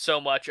so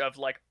much of,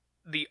 like,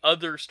 the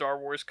other Star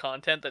Wars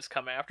content that's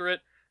come after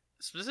it.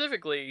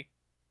 Specifically,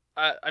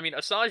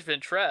 Asajj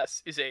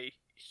Ventress is a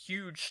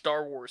huge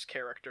Star Wars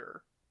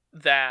character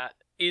that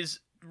is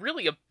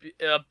really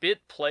a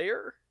bit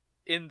player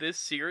in this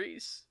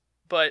series,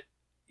 but,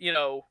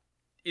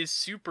 is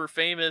super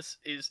famous,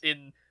 is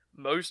in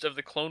most of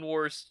the Clone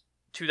Wars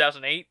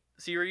 2008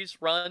 series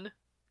run.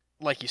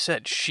 Like you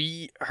said,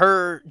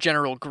 her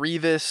General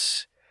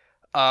Grievous,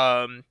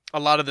 a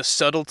lot of the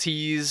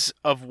subtleties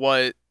of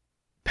what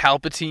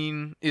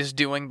Palpatine is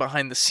doing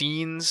behind the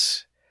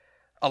scenes,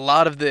 a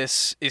lot of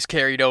this is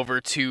carried over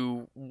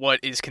to what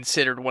is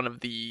considered one of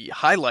the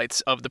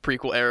highlights of the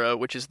prequel era,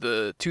 which is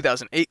the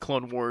 2008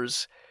 Clone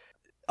Wars.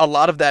 A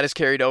lot of that is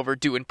carried over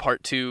due in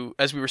part to,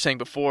 as we were saying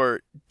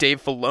before,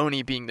 Dave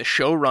Filoni being the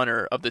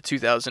showrunner of the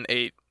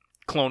 2008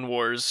 Clone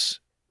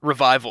Wars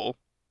revival,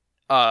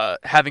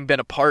 having been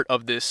a part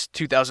of this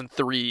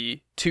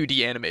 2003 2D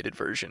animated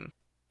version.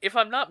 If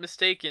I'm not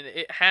mistaken,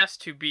 it has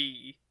to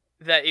be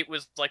that it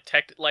was like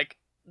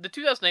the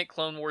 2008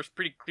 Clone Wars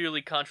pretty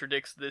clearly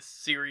contradicts this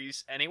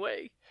series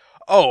anyway.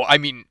 Oh, I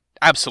mean,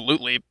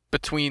 absolutely.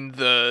 Between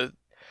the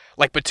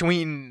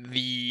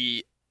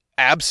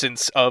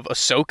absence of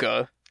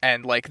Ahsoka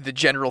and like the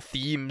general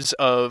themes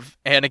of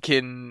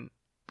Anakin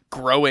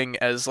growing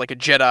as like a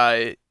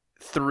Jedi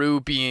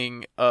through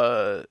being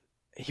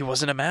he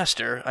wasn't a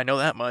master. I know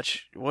that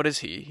much. What is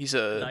he? He's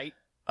a knight.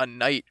 A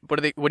knight.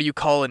 What do you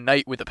call a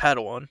knight with a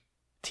Padawan?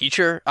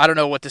 Teacher? I don't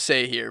know what to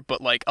say here,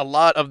 but like a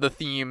lot of the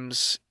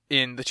themes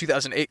in the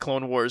 2008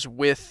 Clone Wars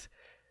with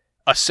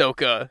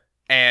Ahsoka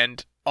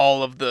and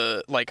all of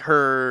the like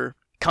her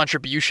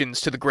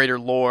contributions to the greater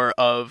lore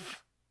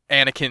of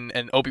Anakin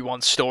and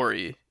Obi-Wan's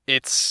story.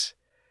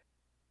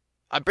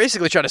 I'm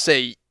basically trying to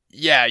say,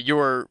 yeah,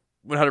 you're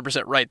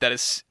 100% right. That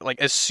is like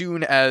as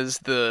soon as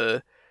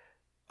the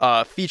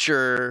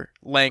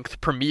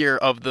feature-length premiere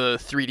of the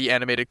 3D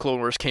animated Clone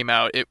Wars came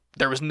out,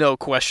 there was no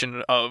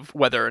question of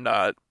whether or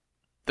not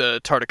the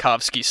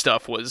Tartakovsky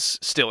stuff was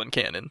still in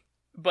canon.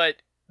 But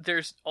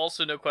there's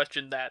also no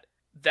question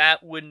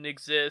that wouldn't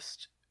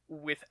exist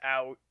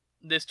without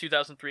this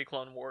 2003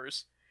 Clone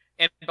Wars.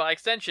 And by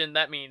extension,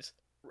 that means,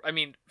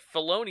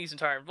 Filoni's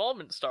entire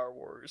involvement in Star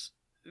Wars,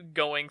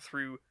 going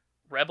through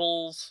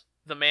Rebels,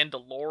 The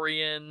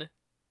Mandalorian,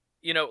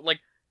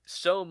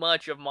 so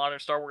much of modern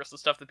Star Wars, the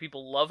stuff that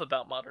people love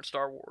about modern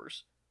Star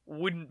Wars,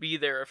 wouldn't be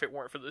there if it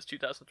weren't for this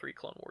 2003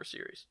 Clone Wars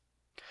series.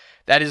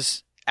 That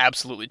is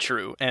absolutely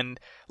true. And,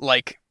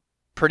 like,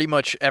 pretty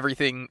much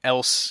everything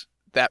else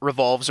that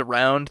revolves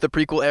around the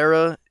prequel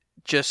era,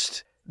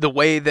 just the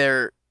way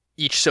they're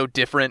each so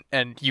different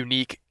and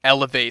unique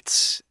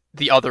elevates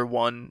the other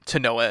one to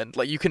no end.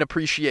 Like, you can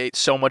appreciate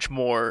so much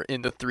more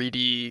in the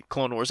 3D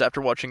Clone Wars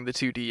after watching the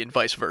 2D and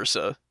vice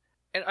versa.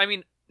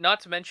 And, not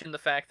to mention the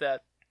fact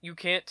that you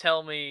can't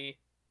tell me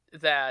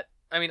that,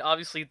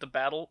 obviously the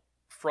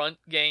Battlefront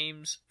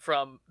games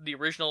from the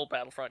original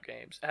Battlefront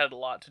games had a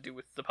lot to do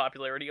with the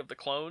popularity of the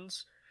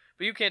clones,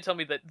 But you can't tell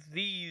me that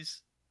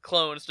these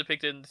clones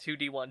depicted in the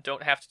 2D one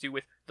don't have to do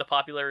with the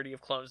popularity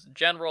of clones in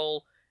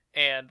general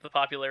and the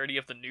popularity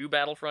of the new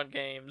Battlefront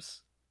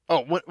games.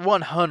 Oh,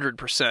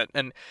 100%.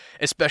 And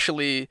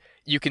especially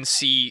you can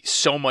see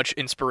so much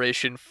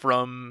inspiration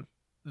from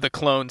the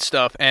clone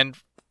stuff and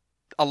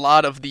a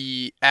lot of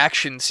the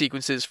action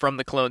sequences from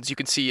the clones. You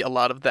can see a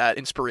lot of that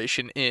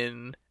inspiration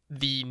in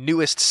the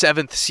newest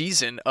 7th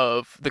season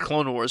of the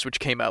Clone Wars, which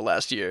came out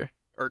last year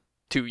or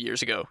 2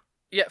 years ago.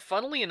 Yeah,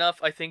 funnily enough,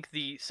 I think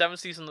the 7th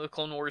season of the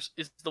Clone Wars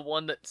is the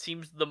one that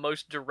seems the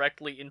most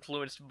directly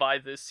influenced by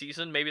this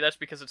season. Maybe that's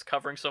because it's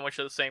covering so much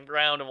of the same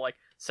ground of, like,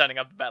 setting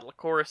up the Battle of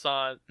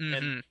Coruscant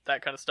and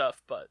that kind of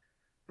stuff, but...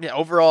 Yeah,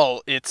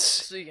 overall,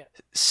 its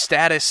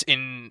status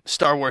in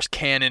Star Wars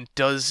canon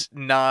does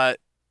not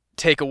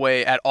take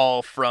away at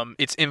all from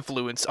its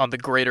influence on the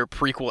greater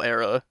prequel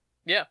era.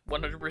 Yeah,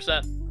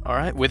 100%.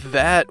 Alright, with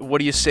that, what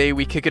do you say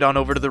we kick it on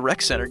over to the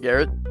Rec Center,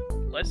 Garrett?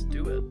 Let's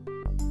do it.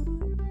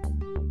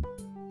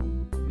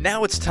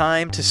 Now it's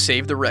time to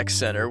Save the Rec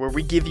Center, where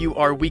we give you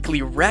our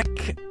weekly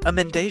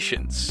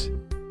recommendations.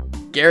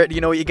 Garrett, do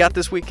you know what you got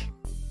this week?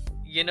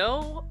 You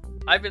know,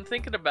 I've been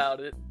thinking about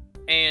it,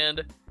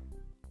 and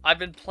I've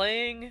been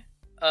playing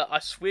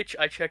a Switch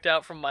I checked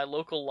out from my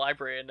local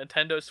library, a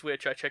Nintendo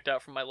Switch I checked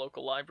out from my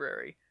local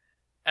library,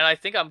 and I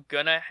think I'm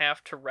gonna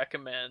have to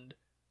recommend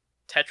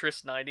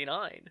Tetris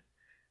 99,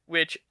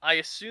 which I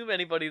assume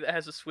anybody that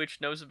has a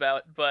Switch knows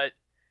about, but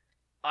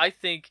I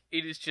think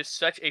it is just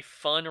such a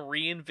fun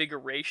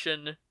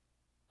reinvigoration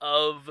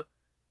of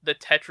the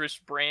Tetris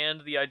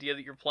brand, the idea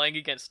that you're playing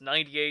against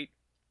 98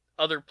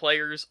 other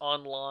players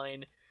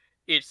online.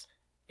 It's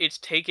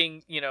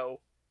taking, you know,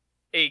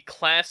 a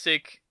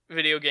classic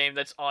video game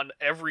that's on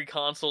every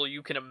console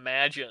you can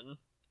imagine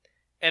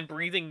and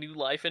breathing new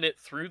life in it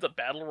through the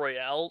Battle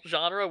Royale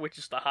genre, which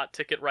is the hot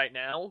ticket right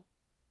now.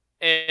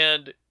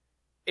 And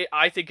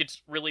I think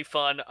it's really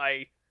fun.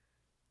 I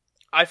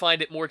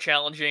find it more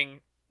challenging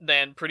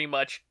than pretty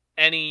much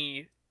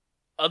any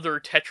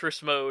other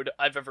Tetris mode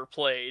I've ever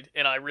played,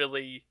 and I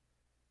really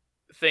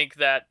think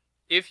that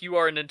if you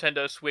are a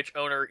Nintendo Switch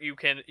owner, you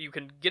can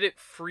get it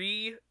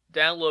free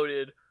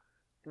downloaded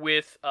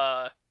with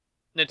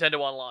Nintendo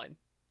Online.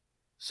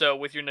 So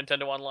with your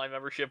Nintendo Online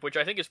membership, which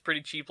I think is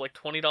pretty cheap, like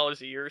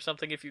 $20 a year or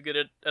something if you get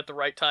it at the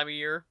right time of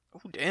year.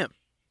 Oh, damn.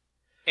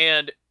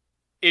 And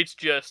it's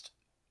just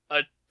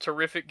a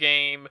terrific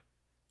game.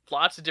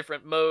 Lots of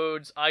different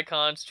modes,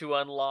 icons to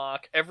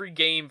unlock. Every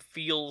game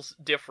feels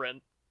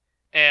different,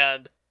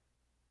 and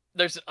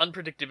there's an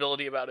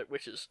unpredictability about it,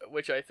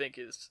 which I think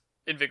is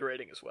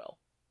invigorating as well.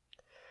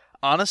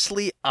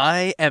 Honestly,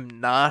 I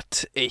am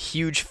not a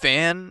huge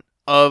fan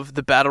of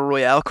the Battle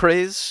Royale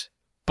craze,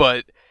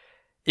 but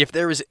if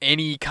there was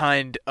any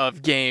kind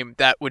of game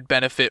that would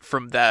benefit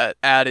from that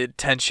added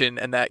tension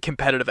and that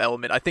competitive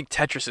element, I think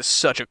Tetris is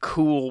such a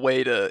cool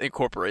way to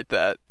incorporate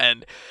that.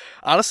 And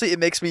honestly, it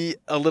makes me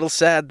a little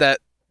sad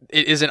that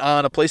it isn't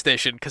on a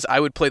PlayStation, because I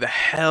would play the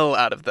hell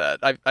out of that.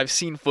 I've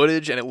seen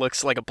footage and it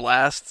looks like a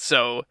blast.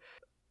 So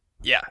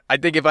yeah, I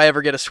think if I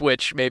ever get a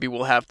Switch, maybe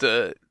we'll have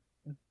to,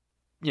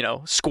 you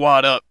know,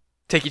 squad up,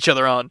 take each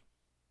other on.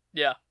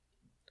 Yeah.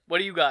 What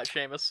do you got,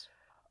 Seamus?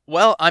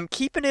 Well, I'm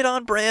keeping it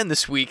on brand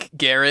this week,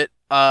 Garrett.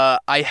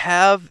 I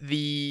have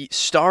the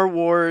Star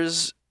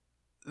Wars,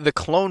 the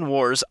Clone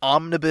Wars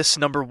Omnibus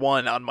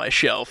 #1 on my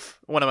shelf.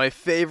 One of my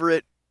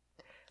favorite,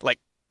 like,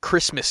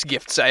 Christmas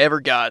gifts I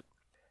ever got.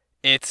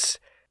 It's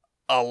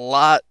a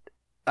lot,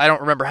 I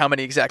don't remember how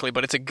many exactly,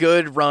 but it's a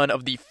good run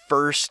of the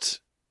first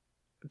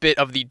bit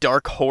of the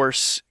Dark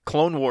Horse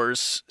Clone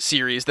Wars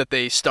series that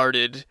they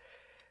started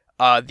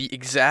the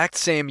exact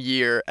same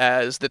year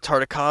as the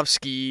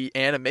Tartakovsky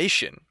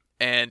animation.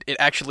 And it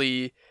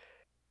actually,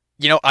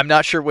 you know, I'm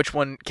not sure which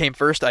one came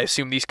first. I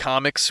assume these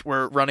comics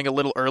were running a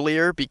little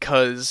earlier,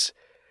 because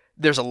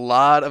there's a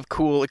lot of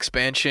cool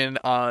expansion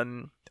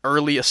on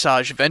early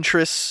Asajj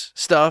Ventress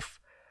stuff.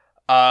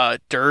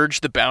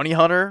 Dirge the Bounty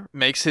Hunter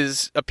makes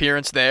his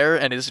appearance there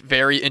and is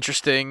very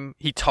interesting.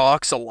 He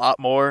talks a lot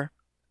more.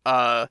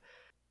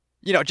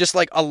 You know, just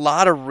like a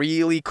lot of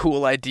really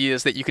cool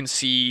ideas that you can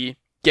see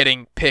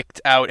getting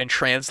picked out and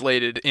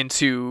translated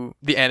into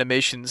the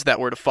animations that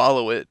were to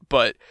follow it,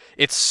 but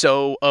it's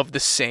so of the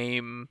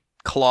same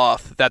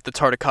cloth that the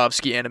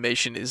Tartakovsky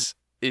animation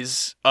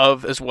is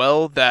of as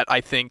well, that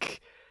I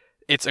think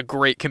it's a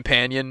great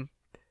companion.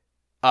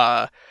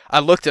 I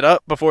looked it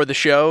up before the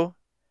show.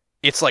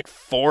 It's like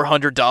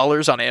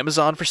 $400 on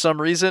Amazon for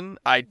some reason.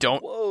 I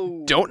don't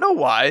know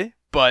why,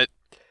 but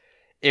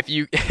if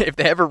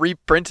they ever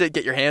reprint it,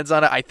 get your hands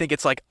on it. I think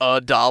it's like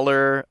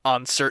 $1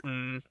 on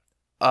certain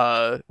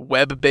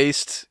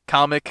web-based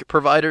comic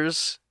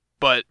providers,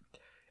 but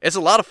it's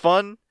a lot of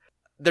fun.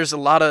 There's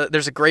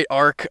a great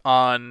arc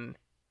on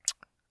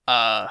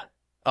oh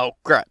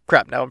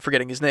crap, now I'm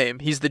forgetting his name.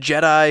 He's the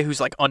Jedi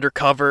who's like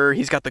undercover.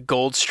 He's got the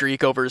gold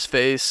streak over his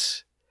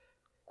face.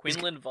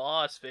 Quinlan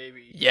Voss,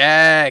 baby.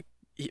 Yeah,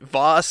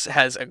 Voss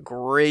has a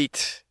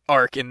great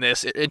arc in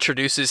this. It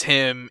introduces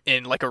him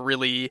in like a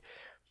really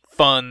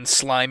fun,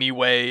 slimy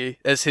way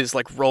as his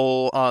like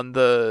role in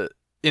the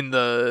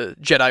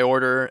Jedi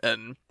Order,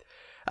 and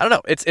I don't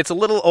know, it's a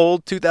little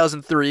old,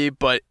 2003,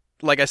 but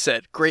like I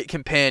said, great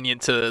companion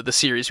to the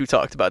series we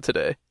talked about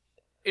today.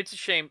 It's a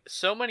shame.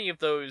 So many of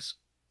those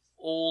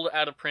old,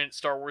 out-of-print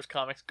Star Wars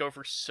comics go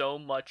for so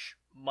much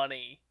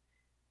money,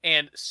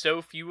 and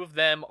so few of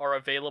them are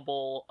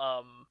available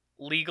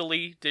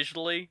legally,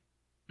 digitally.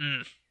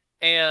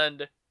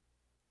 And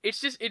it's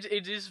just, it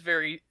is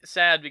very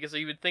sad, because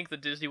you would think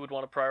that Disney would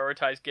want to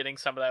prioritize getting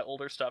some of that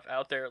older stuff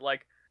out there.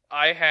 Like,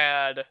 I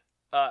had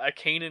a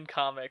Kanan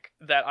comic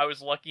that I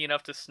was lucky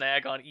enough to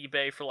snag on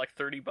eBay for like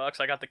 $30.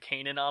 I got the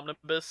Kanan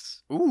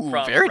Omnibus. Ooh,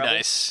 very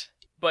nice.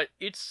 But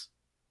it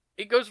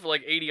goes for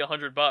like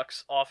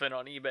 $80-$100 often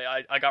on eBay.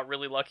 I got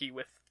really lucky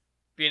with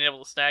being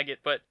able to snag it,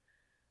 but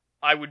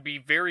I would be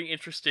very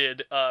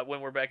interested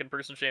when we're back in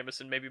person,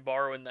 Seamus, in maybe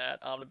borrowing that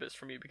omnibus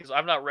from you, because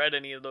I've not read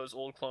any of those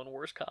old Clone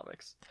Wars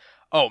comics.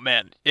 Oh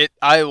man,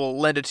 I will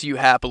lend it to you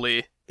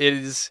happily. It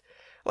is,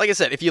 like I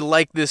said, if you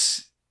like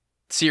this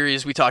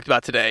series we talked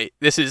about today,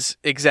 this is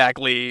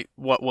exactly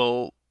what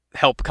will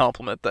help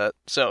complement that.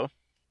 So,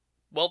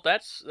 well,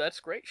 that's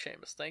great,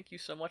 Seamus. Thank you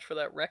so much for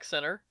that rec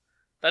center.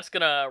 That's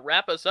gonna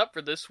wrap us up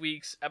for this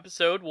week's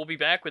episode. We'll be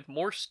back with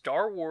more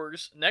Star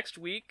Wars next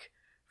week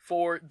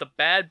for the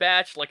Bad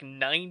Batch, like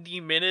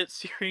 90-minute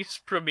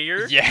series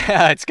premiere.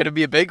 Yeah, it's gonna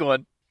be a big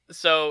one.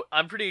 So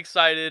I'm pretty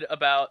excited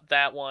about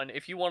that one.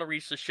 If you want to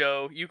reach the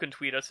show, you can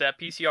tweet us at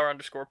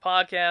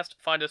PCR_podcast.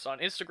 Find us on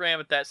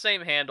Instagram at that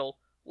same handle.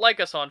 Like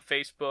us on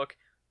Facebook.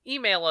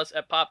 Email us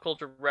at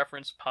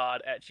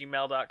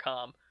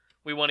popculturereferencepod@gmail.com.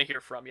 We want to hear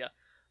from you.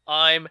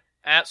 I'm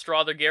at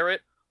Strother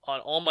Garrett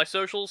on all my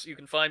socials. You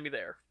can find me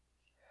there.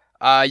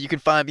 You can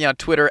find me on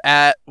Twitter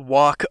at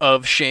Walk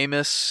of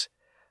Seamus.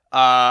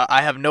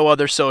 I have no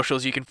other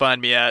socials you can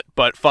find me at,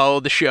 but follow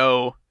the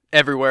show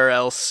everywhere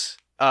else.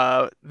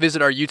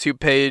 Visit our YouTube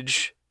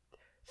page,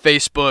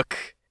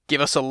 Facebook,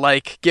 give us a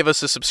like, give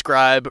us a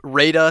subscribe,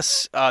 rate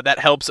us. That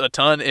helps a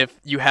ton. If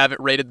you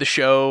haven't rated the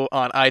show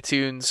on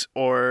iTunes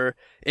or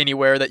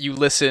anywhere that you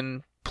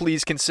listen,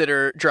 please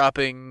consider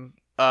dropping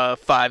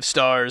 5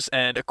 stars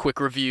and a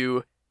quick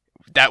review.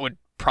 That would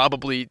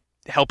probably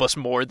help us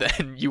more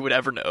than you would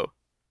ever know.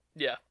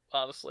 Yeah,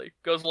 honestly.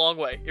 Goes a long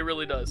way. It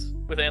really does.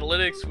 With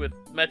analytics, with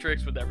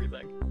metrics, with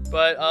everything.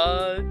 But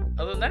other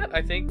than that,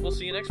 I think we'll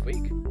see you next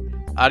week.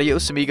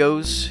 Adios,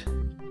 amigos.